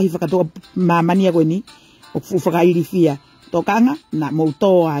mafahi fakatoa mamania ko ni o fu fakairi fia tokanga na mo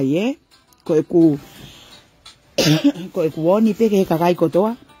to ai e ko ku woni pe ke kakai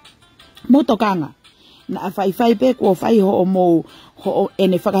kotoa mo tokanga na fai pe ko fai ho mo ho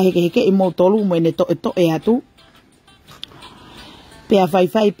ene fakaheke I mo tolu mo ene to e atu pe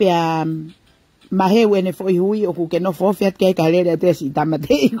fai pe mahe wene foi hui o ku ke no fo fiat ke ka lere te si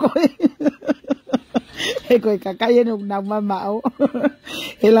tamate ko e ko kakai no na mama o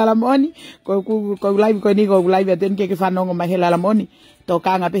Heilala moni ko live ko ni ko live ten ke whanongo mai Heilala moni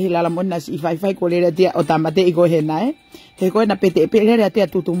tokanga pe Heilala moni na si fai ko le tia o tamate i ko hena e. He ko na pete pe le tia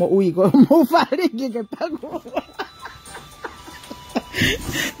tutu mo ui ko mo fale ki ke pago.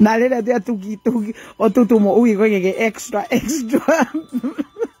 Na le tia tuki o tutu mo ui ko ke extra.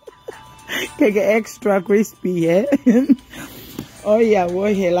 Ke extra crispy eh. Oh ya wo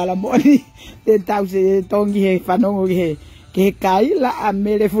Heilala moni te tau se tongi he whanongo ke kai la a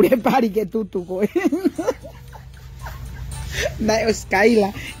mele fure pari ke tutu ko. Nai o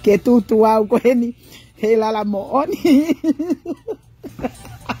skaila ke tutu au ko ni Heilala moni.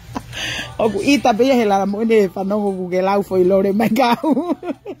 Oku ita pe Heilala moni whanongo ku ke lau foi lore mai kau.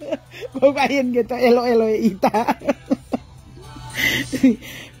 Ko kaien ke to elo ita.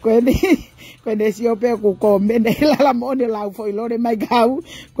 Kone si ope ku kome ne Heilala moni lau foi lore mai kau.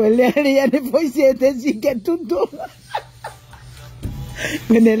 Ko lere ane foi siete si ke tutu.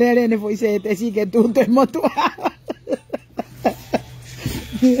 Kone lere ane foi siete si ke tutu e motua.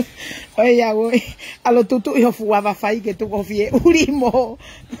 Oia woi, alo tutu iho fuava fai ke tu kofie urimo.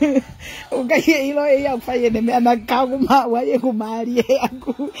 Ukai ilo e au fai ene me ana kau maua e kumari e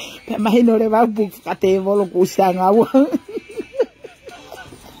aku. Pe mahino le vau pu kate volo kusanga wa.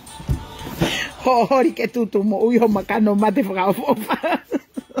 Hori ke tutu mo uiho makano mate faka'otua.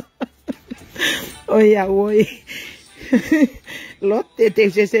 Oia woi. Lotte te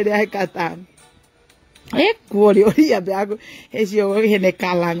se ai kata. E kuori oria pe ako e si o hene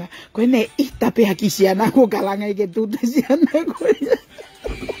kalanga. Ko ne ita pe hakisiana ko kalanga e ke tutu siana ko.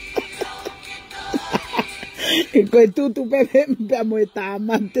 Ko tutu pe mo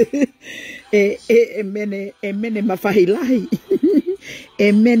tamante. E mene mafahilahi.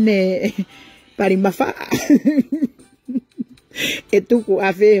 E mene pari mafa. E tuku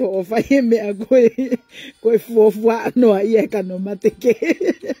afe o fai me ako ko fofua no ia kano mateke.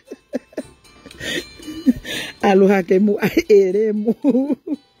 Alu hake mu eremu.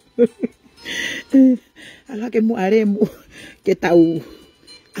 Alu hake mu aremu ke tau.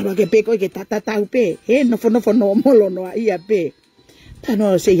 Alu hake peko ke tau pe. He no molo no ia pe.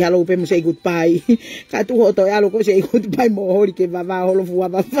 Tano se halo pe mo say goodbye. Ka tu hoto alu ko say goodbye mo hori ke vava holo fua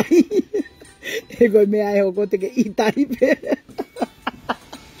vai. E ko me ai ho ko te ke itai pe.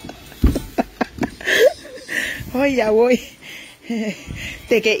 Hoia woi.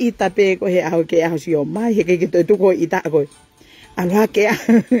 Te ke ita pe ko he au ke au si o mai he ke to ko ita ko alo hake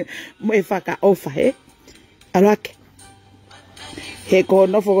mo e faka'otua he alo hake he ko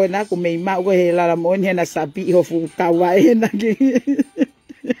no fo na ku me ma ko Heilala moni na sapi ho fu kawa e na ki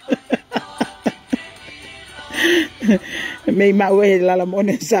me ma ko Heilala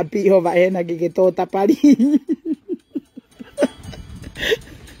moni sapi ho va e na ki ke to tapari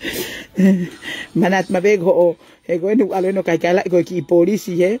manat mabeg ho e ko no alo no kai kala ko ki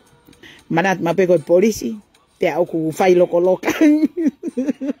polisi he manat mape ko polisi te au ku fai loko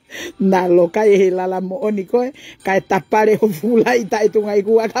na loka e Heilala moni ko kai tapare ho fula ita itu ngai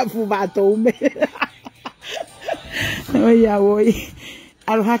ku aka fu bato me oia woi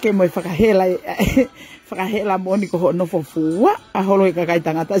alo hake mo fakahela moni ko no fofua a holo e kai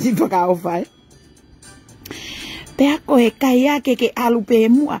tangata si faka'otua pe ako he kai ake ke alu pe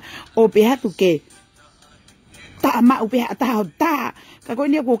mua o pe hatu ke ta ma upe ta ka ko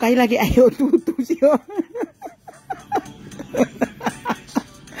ni ko kai lagi ayo tutu sio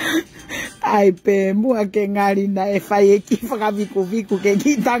ai pe mua ke ngari na e fai ki viku ke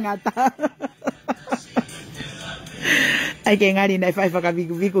kitangata ai ke ngari na e fai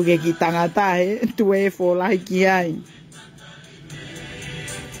viku ke kitangata he tu e fo like ai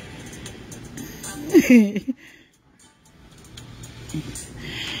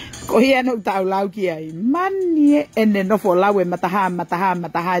ko hia no tau lau ki ai mani ene no fo lau e mataha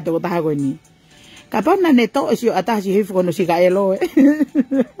e to taha ko ni ka pona ne to sio ata si hifo no si ka elo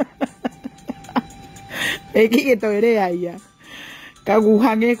e ki ke to ere ai ya ka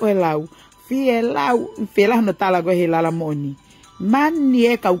guhange ko lau fiela no tala ko Heilala moni mani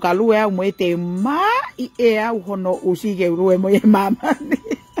e ka ukalu e mo te ma i e au hono usi ke ru e mo e mama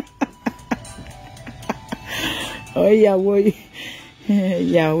oia woi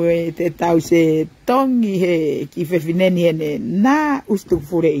ya we te tau se tongi he ki fefineni ene na ustu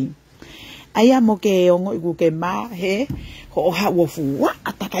furei aya mo ke ongo iku ke ma he ho ha wo fu wa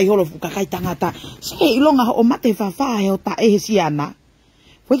ataka i holo fu kakai tangata se ilonga o mate fafa he o ta e siana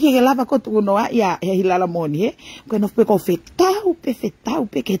foi ke lava ko tu no ia he Heilala moni he ko no pe ko fetau pe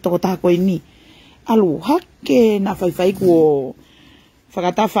ke to ta ko ni alu hake na fai ko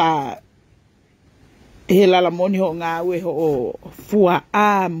fakataha Heilala moni ho ngāu e ho fua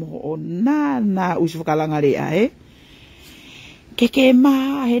mo na usi whakalanga rea ke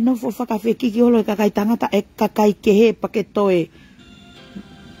ma he no fo whakawheki ki holo e kakai tangata e kakai kehe paketoe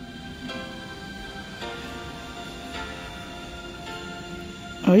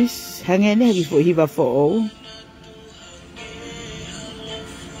Ois, hangene hagi fo hiva fo o.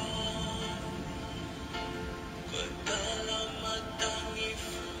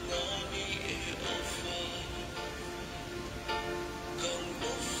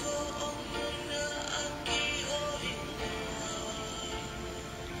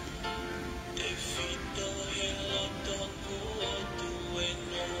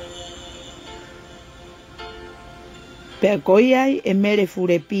 Pea koi ai e mere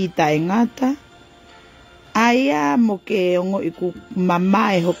fure pita e ngata. Aia mo ke ongo iku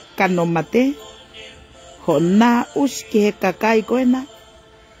mama e ho kano mate. Ho na uski he kakai koena.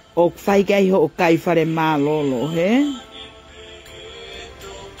 O whai kai ho o kai whare mā lolo, he?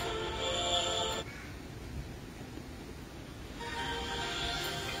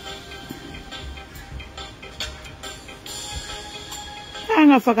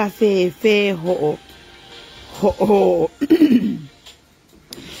 Hanga whakawhe ho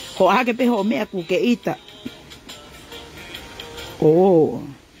ho hake pe ho mea kuke ita. Oh,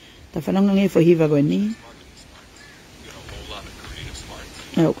 ta whananga nge whahiva koe ni.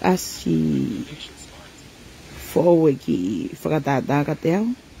 Au asi whowe ki whakataha ka te au.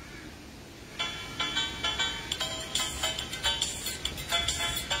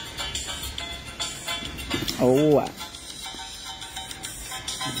 Oh,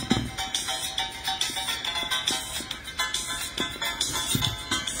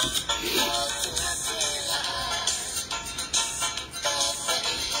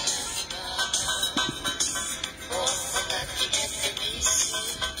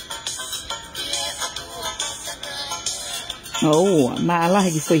 oh, maala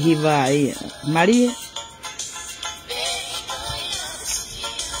hiki whahiva ai. Marie?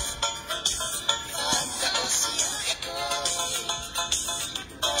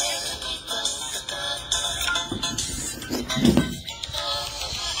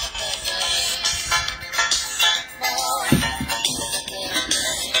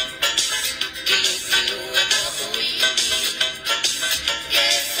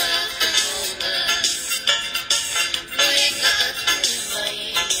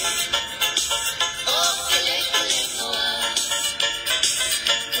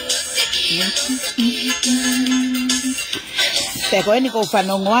 Te koe ni kou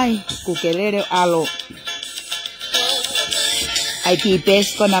whanongo ai, ku kelere alo. Ai ki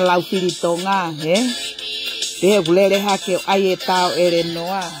pes kona lau Tonga, he? Te kulere hake ai e tau ere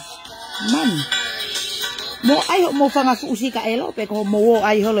noa. Man. Mo ai ho mo whanga usika elo, pe ko mo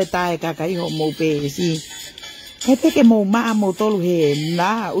ai holo tae kakai ho mo pe si. He peke mo maa mo tolu he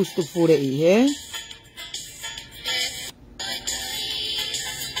na ustu fure i, he?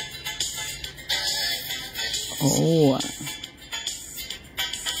 Oh.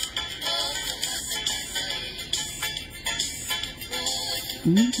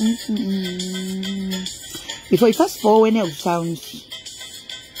 Before I fast forward now sounds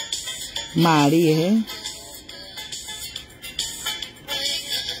Mari, eh?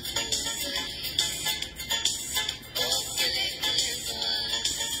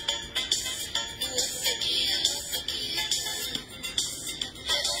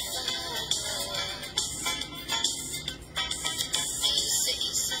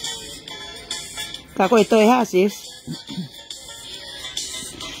 Kako ito e hasis.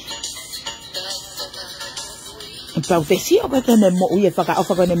 Pau fesio ko ke ne mo ui e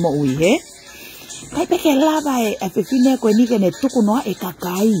faka'otua ko ne mo ui, he? Kai peke lava e ofefine ko ni ke ne tuku noa e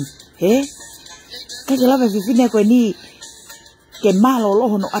kakai, he? Kai ke lava e ofefine ko ni ke malo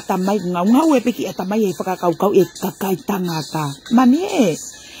loho no atamai ngau e peki atamai e fakakaukau e kakai tangata. Mani e,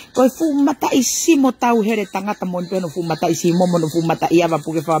 ko fu mata isi mo tau here tangata mo no fu mata isi mo no fu mata ia va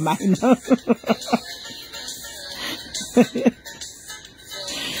puke fa mai.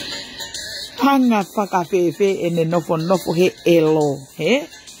 Hanga whakawhewhe e ne nofo he elo, he?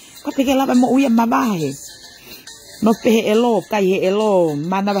 Ka peke lava mo uia mawahe. Nope he elo, kai he elo,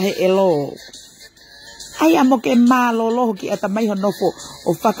 manawa he elo. Ai amo ke malo loho ki atamai ho nofo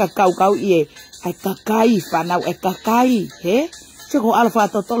o whakakaukau i e ai kakai whanau e kakai, he? Seko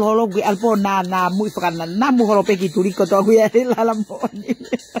alfa totolo holo ki alpo na mui whakana na mu holo peki turiko toa kui a Heilala moni.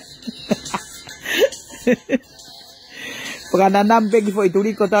 Pagana nampe ki foi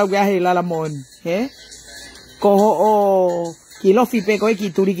turiko tau ki a Heilala mon, he? Koho o kilofi pe koe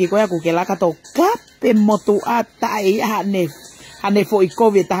ki turiki koe aku ke laka to kape motu ata e hane foi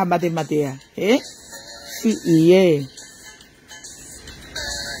kovi taha matematea, he? Si iye.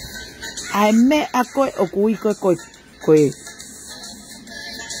 Ai me a koe o kui koe.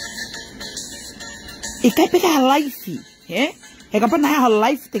 I kai peka laifi, he? He ka pana ha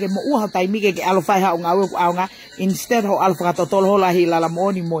life te ke mo ua taimi ke alo fai ha ngau ku aunga instead ho al fakatotolo ho la Heilala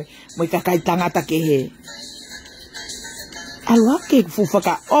moni mo ka kai tangata kehe. Alo ke fu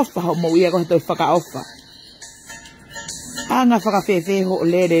faka'ofa ho mo ia ko to faka'ofa. Anga fakafefe ho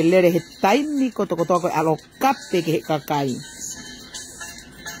lere he taimi ko alo kape ke kakai.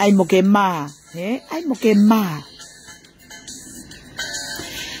 Ai mo ke ma, ai mo ke ma.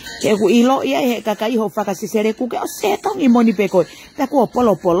 Ke ku ilo ia he kakai ho fakasisere ku ke o setong I moni pe ko. Ta ku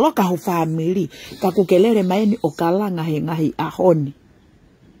polo ka ho family. Ka ku kelere mai ni o kalanga he ngaahi ahoni.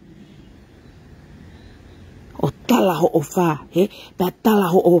 O tala ho ofa, ta tala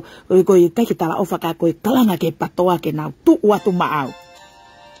ho ko kai ki tala ofa ka ko kalanga ke patoa kenau tu watu maau.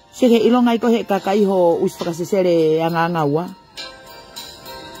 Se he ilo ngai ko he kakai ho us fakasisere anga wa.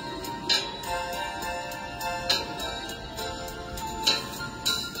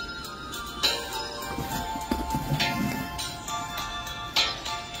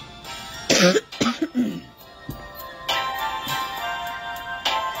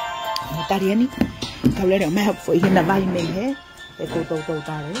 Tariani, kalau ada mah foi hina vai men he, kotoa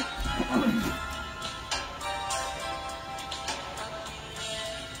tare.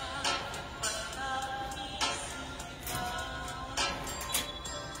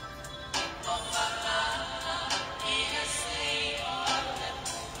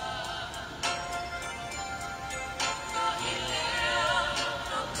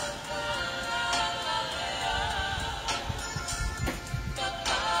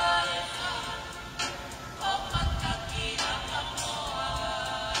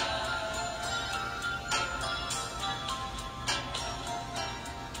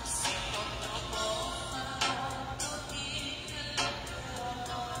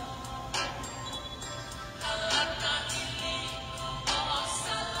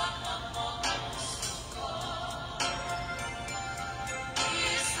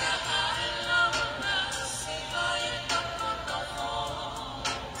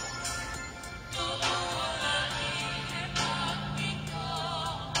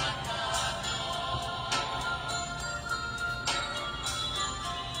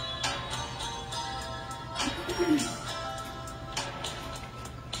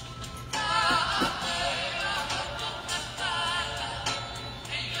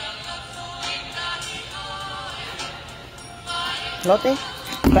 Lote,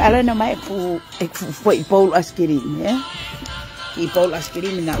 para na mai foi polo askirim, Ki polo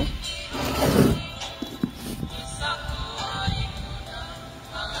askirim enau.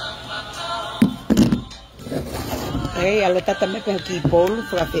 Alo tata me pe ki polo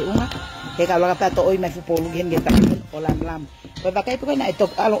fra te uma. He ka laga pato oi mai fu polo gen geta o lam. Pe ba kai pe na ito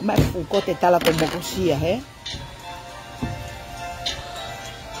alo mai fu ko te tala ko mokosia,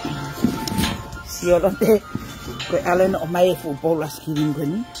 Si olote alo no mai fu polo askirim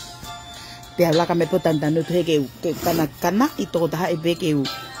gani. Te ala ka me potanda no te ke kana ito taha e be ke u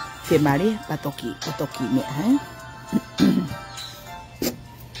te mari patoki me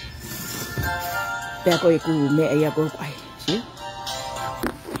Te ko ku me ia ko ai si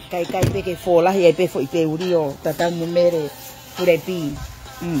kai pe ke fola e pe foi te urio tata mo mere furepi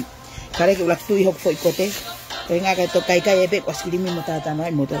kare ke ulak tui hok foi kote te nga ka to kai e pe ko askirimi mo tata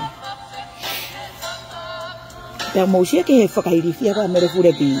mai mo to te mo sia ke fakairi fia ka mere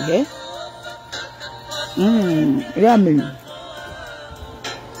furepi ramen.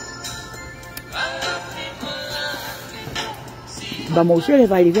 Vamos a ver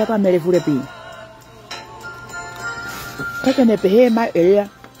si va a me refurepi. Kaka ne pehe mai ea.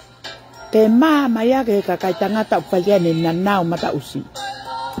 Te mama ya ke kakai tangata upaya ni nenau mata usi.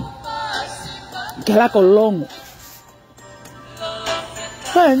 Ke la kolongo.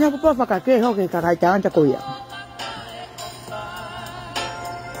 Kaya nya papa fakake ho ke kakai tangata ko ya.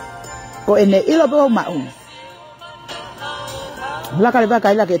 Ko ene ilo bo mau. La kale ba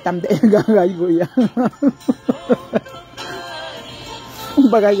kai la ke tamde ga ibo ya.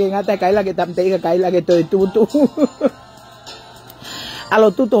 Bagai ke ngata kai la ke tamde ga kai la ke to tutu. Alo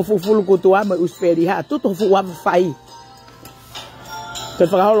tutu fuful kotoa me usferi ha tutu fu wa fai. Te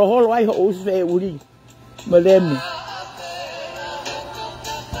fa holo ai ho usfe uri. Modemo.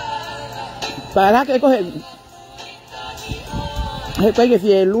 Para ke ko he kai ke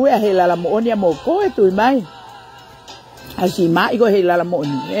fie lue a Heilala mo onia mo ko e tu mai asi mai ko Heilala mo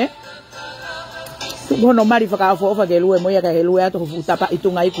ni tu no mari faka fo fa ke lue mo ya ka he lue ato fu tapa itu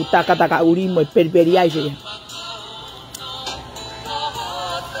ngai ku taka uri mo perperia ise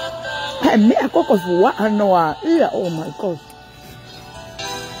me ko ko fu wa no a ia oh my god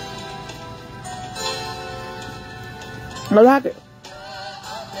lo la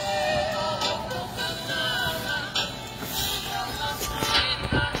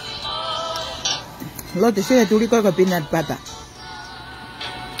Lotte se tuli koko peanut butter.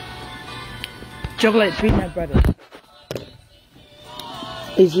 Chocolate peanut butter.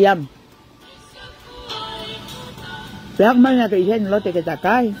 It's yum. Black man na kaisen lotte kita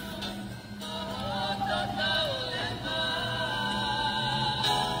kai.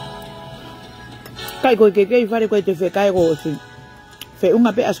 Kai ko ke fare ko te fe kai go si. Fe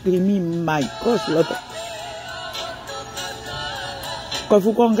unha pe askrimi mai kos lotte. Ko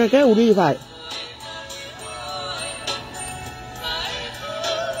fu con ke uri fai.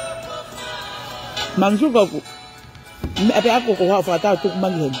 Mansu ko me ape ako ko ha fata tu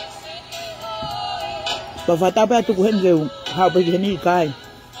manghen. Ba fata pa tu hen ge ha ba ge ni kai.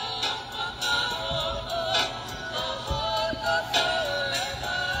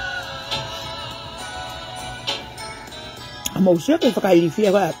 Mo se ke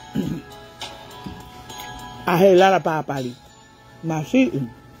fakailifia ba. A Heilala pa pali. Masi.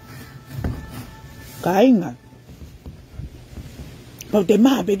 Kainga. Pau te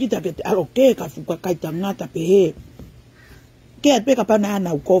maha pe kita ke te alo ke ka fuka kai tangata pe he. Ke at pe ka pana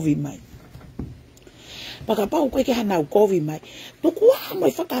honau kovi mai. Paka pau koe ke honau kovi mai. Tuku a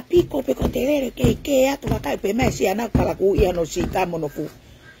moi whakapiko pe ko te rere ke atu wakai pe mai si anau kalaku i ano si kamono fu.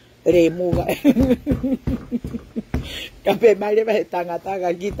 Re muga. Ka pe mai le he tangata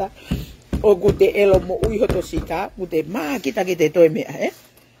kita. O ku te elo mo uiho to si ka. Ku te maa kita ke te toi mea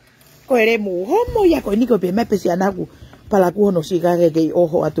Koe re mu homo ya koe niko pe mai pe si anaku. Palaku hono si kage kei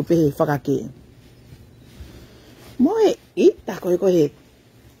oho atu pehe whakake. Moe ita koe koe.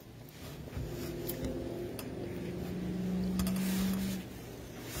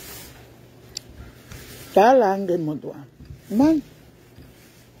 Talange motua. Man.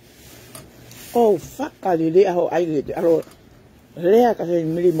 Oh whakalile aho aile te alo. Lea ka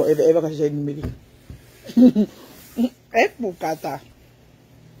Seinimili mo eva ka Seinimili. E pukata.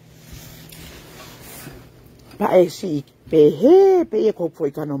 Pa e si pehe pe ko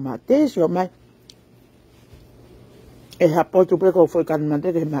foi kano mate si o mai e hapoto pe ko foi kano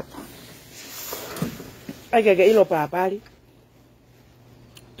mate de mata ai ke ilo pa pali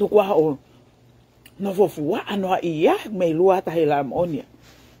tu kwa o no fofua ano ia me lua ta Heilala monia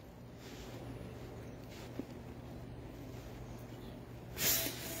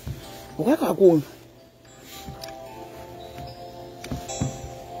o ka ku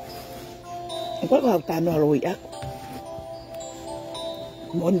ko ka ta no lo ia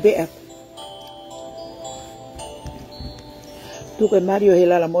mon be tu ke Mario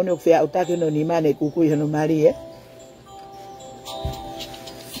Heilala monio fe utake no ni mane kuku no mari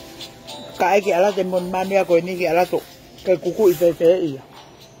ka ke ala de mon mania ko ni ke ala to ke kuku i fe ia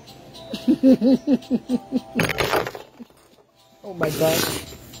oh my god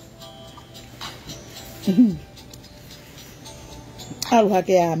alu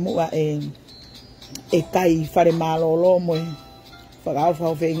hake a mua e kai fare malo lo mo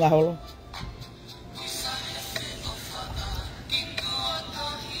faka'otua fe nga holo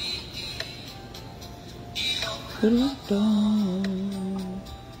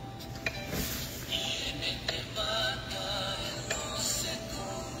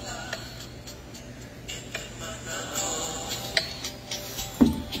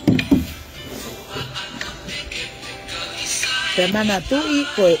Semana tu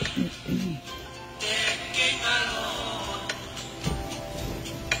iko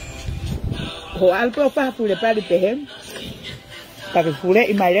ho alto fa fule pali pehem pa que fule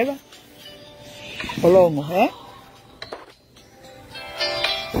i maileva holongo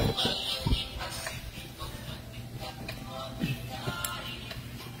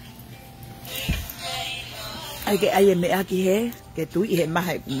ai que ai me aquí que tu i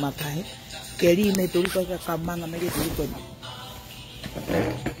maha makai que ri me tu ko ka manga me tu ko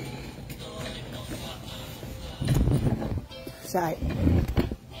sai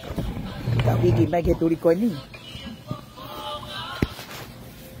tapi ki mai ke tu ko ni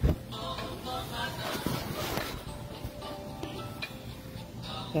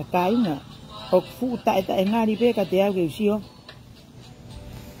ka kai na o fu ta ngaahi pe ka te au ke sio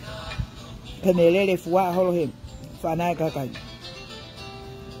penelele fua holo hem fana ka kai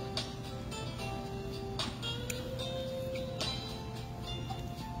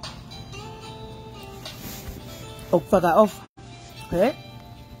o faka'otua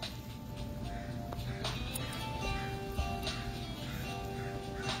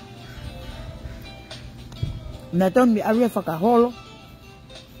na ton mi avia fakaholo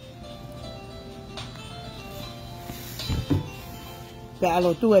pe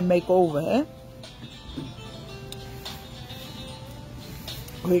loto e makeover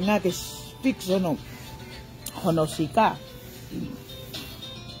ko nga ke fix ono hono sika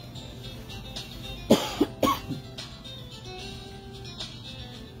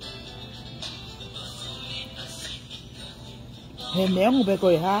he meongu pe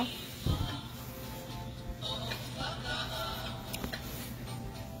koe ha.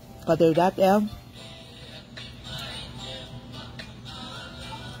 Ka te udat eo.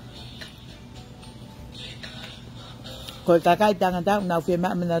 Koe kakai tanga tau nau whi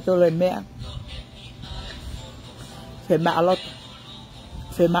maa mana tolo e mea. Whi maa loto.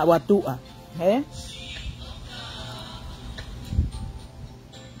 Whi maa watua. He?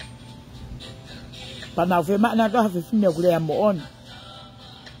 Pa nau whi maa na toha whi fine o kulea mo on.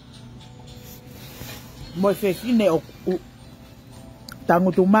 Mo whi fine o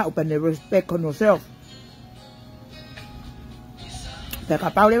tangutu maa upane respect on yourself. Te ka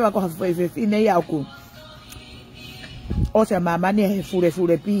paulewa ko whi fine ia oku. O se mamani he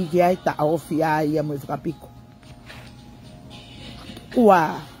fure pi ki ai ta ofi ai ia mo whakapiko.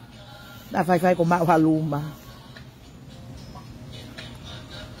 Ua, na whai ko mau haluma.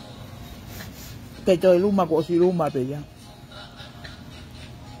 Kei toi luma ko si luma pe ia.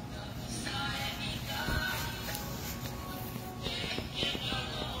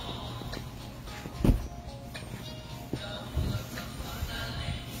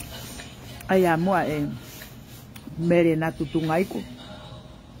 Ai a mua mere na tutungai ko.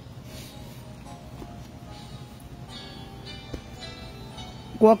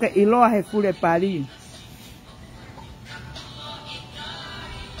 Kua ke iloa he fure pari.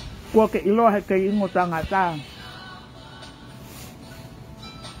 Kua ke iloa he ke ingo tangata.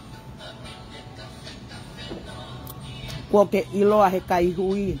 Kua ke iloa he kai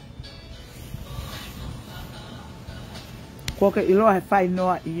hui. Kua ke iloa he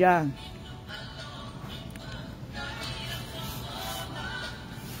whainoa ia.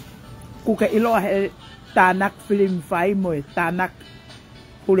 Kuke iloa he tānak film whai moe, tānak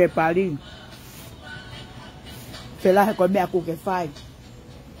pure pari. Whela he koe mea kuke whai.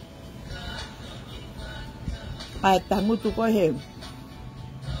 Ai tangutu koe he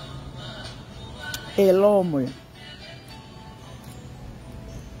e lo moe.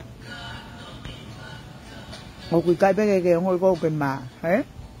 O kui kai peke ke ngoi kou ke maa, he?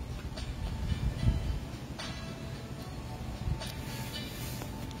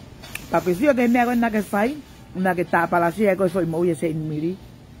 Pakisio ke mea koe nake whai, nake tāpalasi e koe foi mo uesia Seinimili.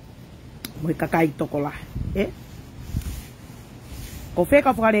 Moi kakai toko la, eh? Ko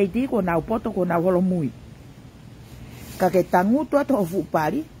wheka whakareiti ko nau poto ko nau holo mui. Ka ke tangutu ato o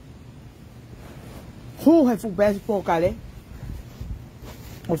fupari. Hu he fupesi pokale.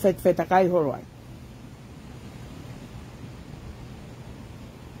 O feta kai holo ai.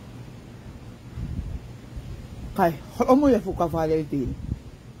 Kai, holo mui e fuka whakareiti.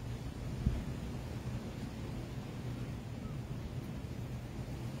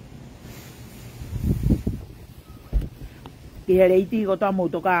 Ki he reiti ko toa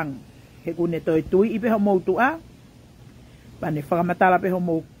mautokanga. He kune toi tui i peho mautua. Pane whakamatala peho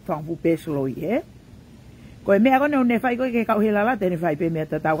mau whangfu pesloi, he? Ko e mea kone o ne whai koe ke kau Heilala te ne whai pe mea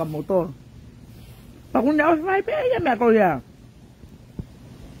tatau ka mautoro. Pa kune o whai pe ia mea koe ia.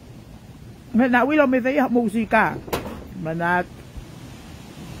 Me na wilo me whai ha musika.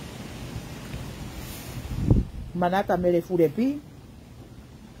 Manata mele furepi.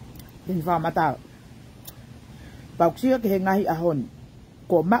 Teni whakamatala. Pauksia ke he ngaahi ahon.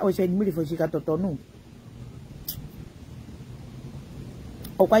 Ko ma o Seinimili foi sika totonu.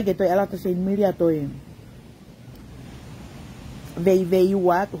 O kai ke toi alata Seinimili a toi vei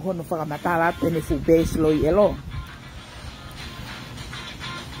ua tu hono whakamatala tene fu base loi elo.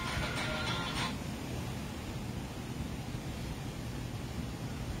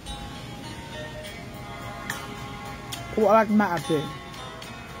 O alat ma ape.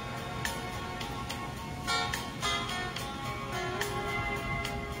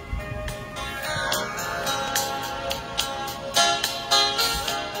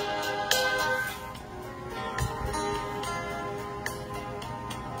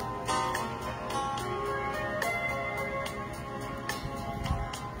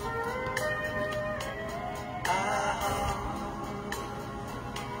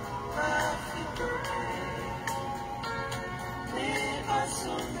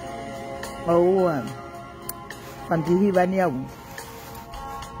 Oh, pantihi ba niya?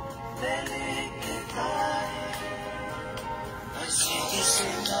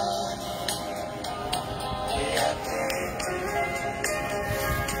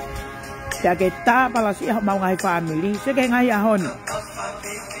 Kaya kita pala siya mau ngaahi family. Sige ngaahi ahon.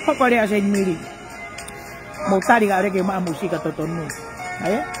 Hoko rea Seinimili. Mau tari ka reke maa musika totonu.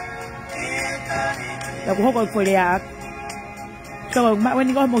 Aye? Kaya hoko ko rea at. So,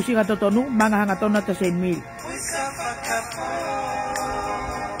 when ko musika totonu, mga hangaton na ta Seinimili.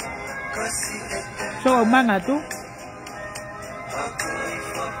 So, mga tu,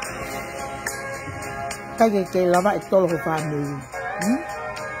 kai ke lava e tolo ho family.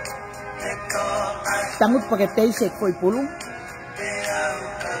 Tangut pakai teise foi pulu.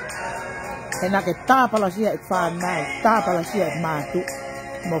 Ena ke ta palasia e whanau, ta palasia e mātu,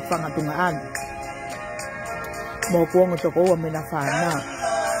 mo whangatungaan. Mo kuongo toko ua mena whanau.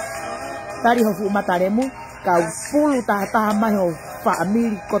 Tari hofu mataremu, kau pulu taha mai ho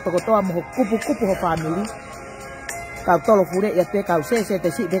whaamiri kotoa mo ho kupu ho whaamiri. Kau tolo fure ia te kau se te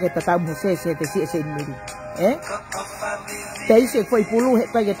si te tatau mo se te si e Seinimili. Teise foi pulu he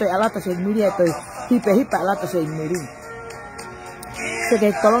kai ke toi alata Seinimili e toi hipe alata Seinimili. Se ke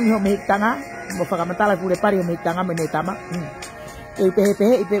tolong ho mehitanga, mo whakamatala pule pari ho mehitanga me netama. E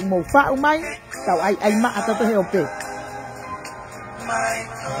pehe ipe mo whau mai, tau ai ma atato he ope.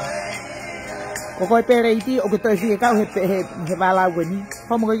 Koko e pere iti o ke toi fie kau he walau gweni.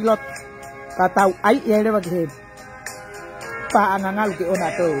 Homo ko i lot, ka tau ai i herewa ki he paangangalu ke ona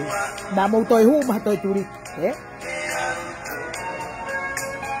toi. Nā mou toi hu maha toi turi.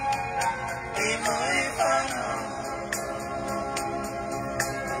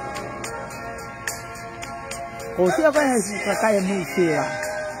 Ko sia ko he kai mu sia.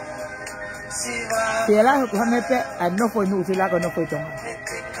 Sia la ko hame pe no foi nu sia ko no foi tonga.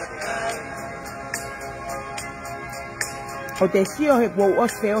 O te sio he bo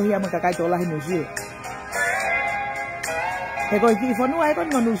os feo hi ama kai to la hi nu sia. He ko ki fo nu ai ko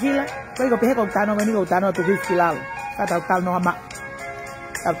nu sia. Ko pe ko tano ko ni ko tano tu fi la. Ka ta no ama.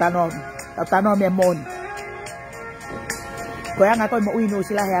 Ta no me mon. Ko yang ako mo uino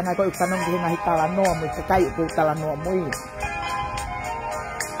sila yang ako ikanong ki ngahi talano mo kai ko talano mo i.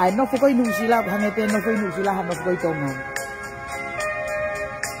 Ai no ko inu sila hangete no ko inu sila hano ko tonga.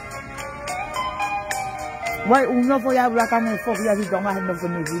 Wai uno fo ya belakang fo ya di tonga hano ko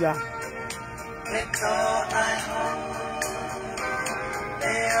inu sila.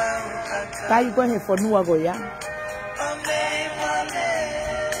 Kai ko he fo nua go ya.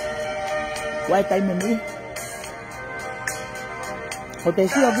 Wai tai me ni. O te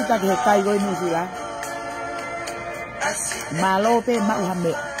sio kita ke kai go inu sila. Malo pe ma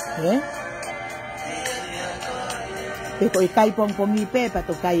uhame. Pe ko kai pong pe pa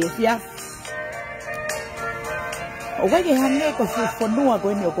to kai fia. O kai ke hanne ko fonua ko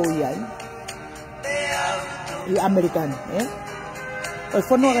ni ko ia. I American, o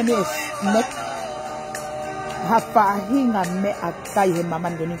fonua ka ni nek. Hafa hinga me akai he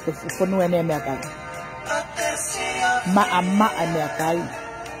maman ko ni ko fonua ne me akai. Ma ane akai.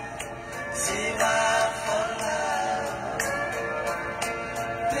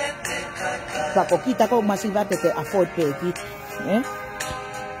 Bako kita ko masiva te afford pe kit,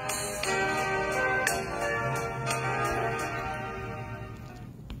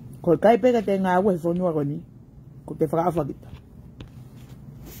 Ko kai pe ka te ngāu he fonua ko ni, ko te whakaawhakita.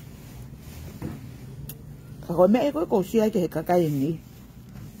 Ka koe mea koe ko sia ke he kakai ni.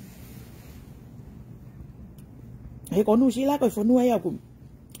 He konu sila koe fonua ia ku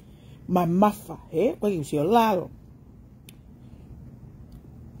mamafa, koe ki usio lalo.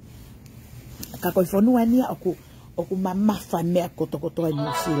 Ka koe fonua nia oku mamafa mea kotoa ni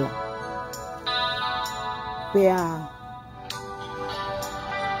sila. Pea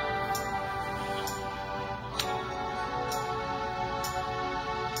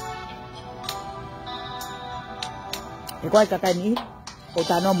e koe kakai ni o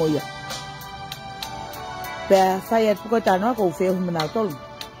tano mo ia. Pea sai e puko tano ko ufeo humanau tolu.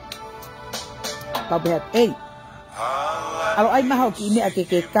 Kau behat, alo ai maha o ki ine a ke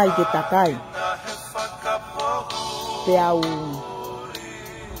kai ke takai. Pea u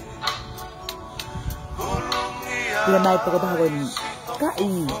Pea mai puko taha koe ni kai.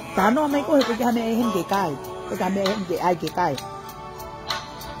 Tano mai koe ko ki hame e hen ke kai. Ko ki hame e hen ke ai ke kai.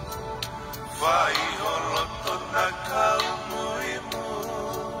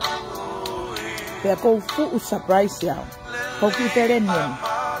 Pea kou fu surprise yao. Kou ki terenian.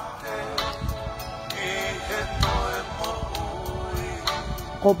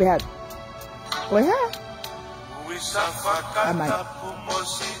 Kou behat. Koe ha? Amai.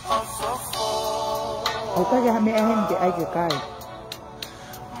 O kai ke hame ehen ke ai ke kai.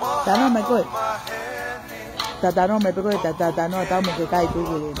 Tano mai koe. Tano mai pe koe tano tau mo ke kai koe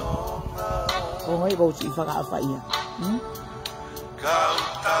ke. O ngoi kou si whakaafa ia.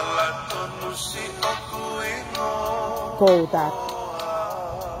 Kou tak.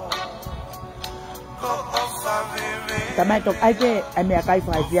 Tamai tok ai ke ai mea kai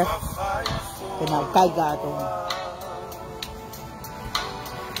whai fia. Kenau kai gato.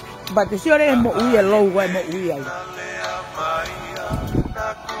 Ba te siore mo uia lou wai mo uia.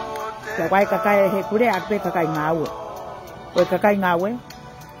 Te wai kakai he kure akpe kakai ngāue. Koe kakai ngāue.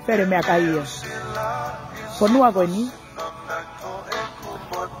 Pere mea kai ia. Fonua koe ni.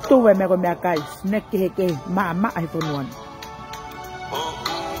 Tuwe me ko mea kai. Ne kehe maa he fonua ni.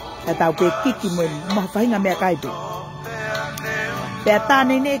 E tau pe kiki mwen. Maha whahinga mea kai pe. Pea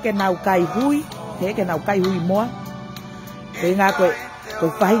tāne ne ke nau kai hui. He ke nau kai hui moa. Pe ngā koe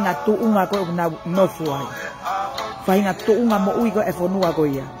whahinga tuunga koe o nau nofu ai. Whahinga tuunga mo ui koe e fonua koe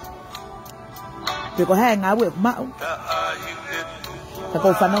ia. Pe ko hea ngā ue mau. Ta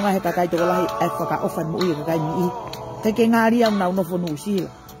ko whanonga he kakai toko lahi e faka'ofa mo ui e kakai ni i. Te ke ngā ria unau nofo nuu sila.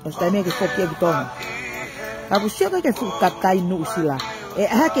 O stai me ke whokia ki tonga. Ka ku sio kai ke kakai nuu sila. E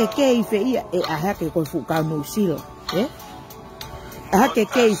hake kei fe ia e hake koe whukau nuu sila. E hake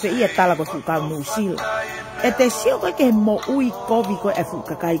kei fe ia tala koe whukau nuu sila. E te sio kai ke mo ui kovi koe e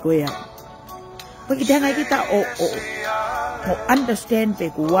whukakai koe ia. Koe ki te hangai kita o understand pe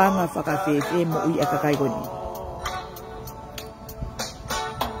kuanga whakawhewhe mo ui e kakai koe ni.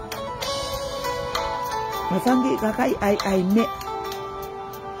 Ma whangi kakai ai me.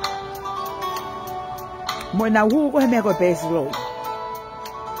 Mo nau huu koe mea koe pēsi loi.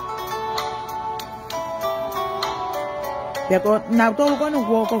 Pea ko nau tolu koe nu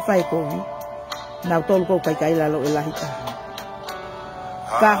kua ko whai koe. Nau tolu koe kai kaila lo e lahi taha.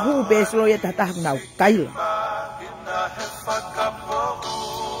 Ka huu pēsi loi e taha nau kaila.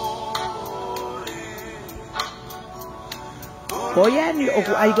 Ko ia ni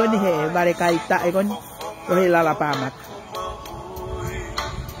oku ai koe ni he mare kai ta e koe ni. Ko Heilala pāmata.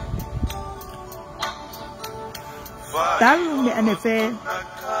 Talu me ane whē.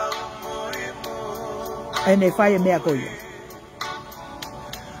 Ane whai e mea koe.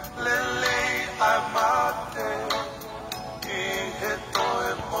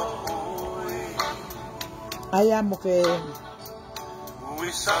 Aia mo ke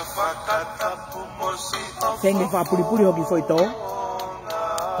Tenge whapuripuri hoki foi tō.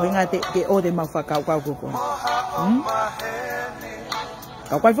 Hoi ngā te o te mau whakau kau koko.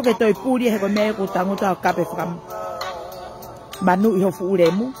 Kau kai whuke toi pūri he koe mea ko tanguta o kape whakam. Manu iho fu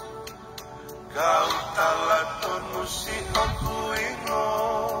uremu.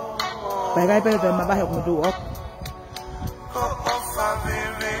 Pai kai pere toi mabahe o kumu ok.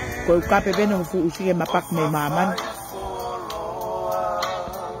 Koe kape bene ho fu usike mapak me maman.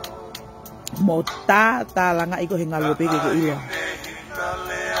 Mo tā langa iko he ngalo peke ke ilo.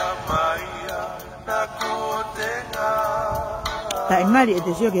 Ta engari e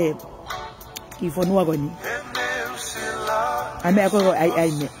te sio ke ki fonua koe ni. Ai mea koe koe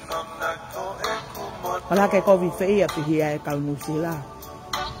ai me. Ala ke kovi whea whihi ai kaungu sila.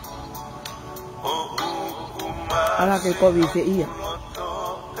 Ala ke kovi whea.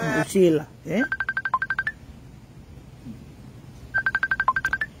 Sila,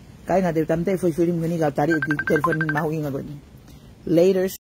 Kai ngā te tamte foi whiri mgani kau tari telefon mahu inga koe ni. Later.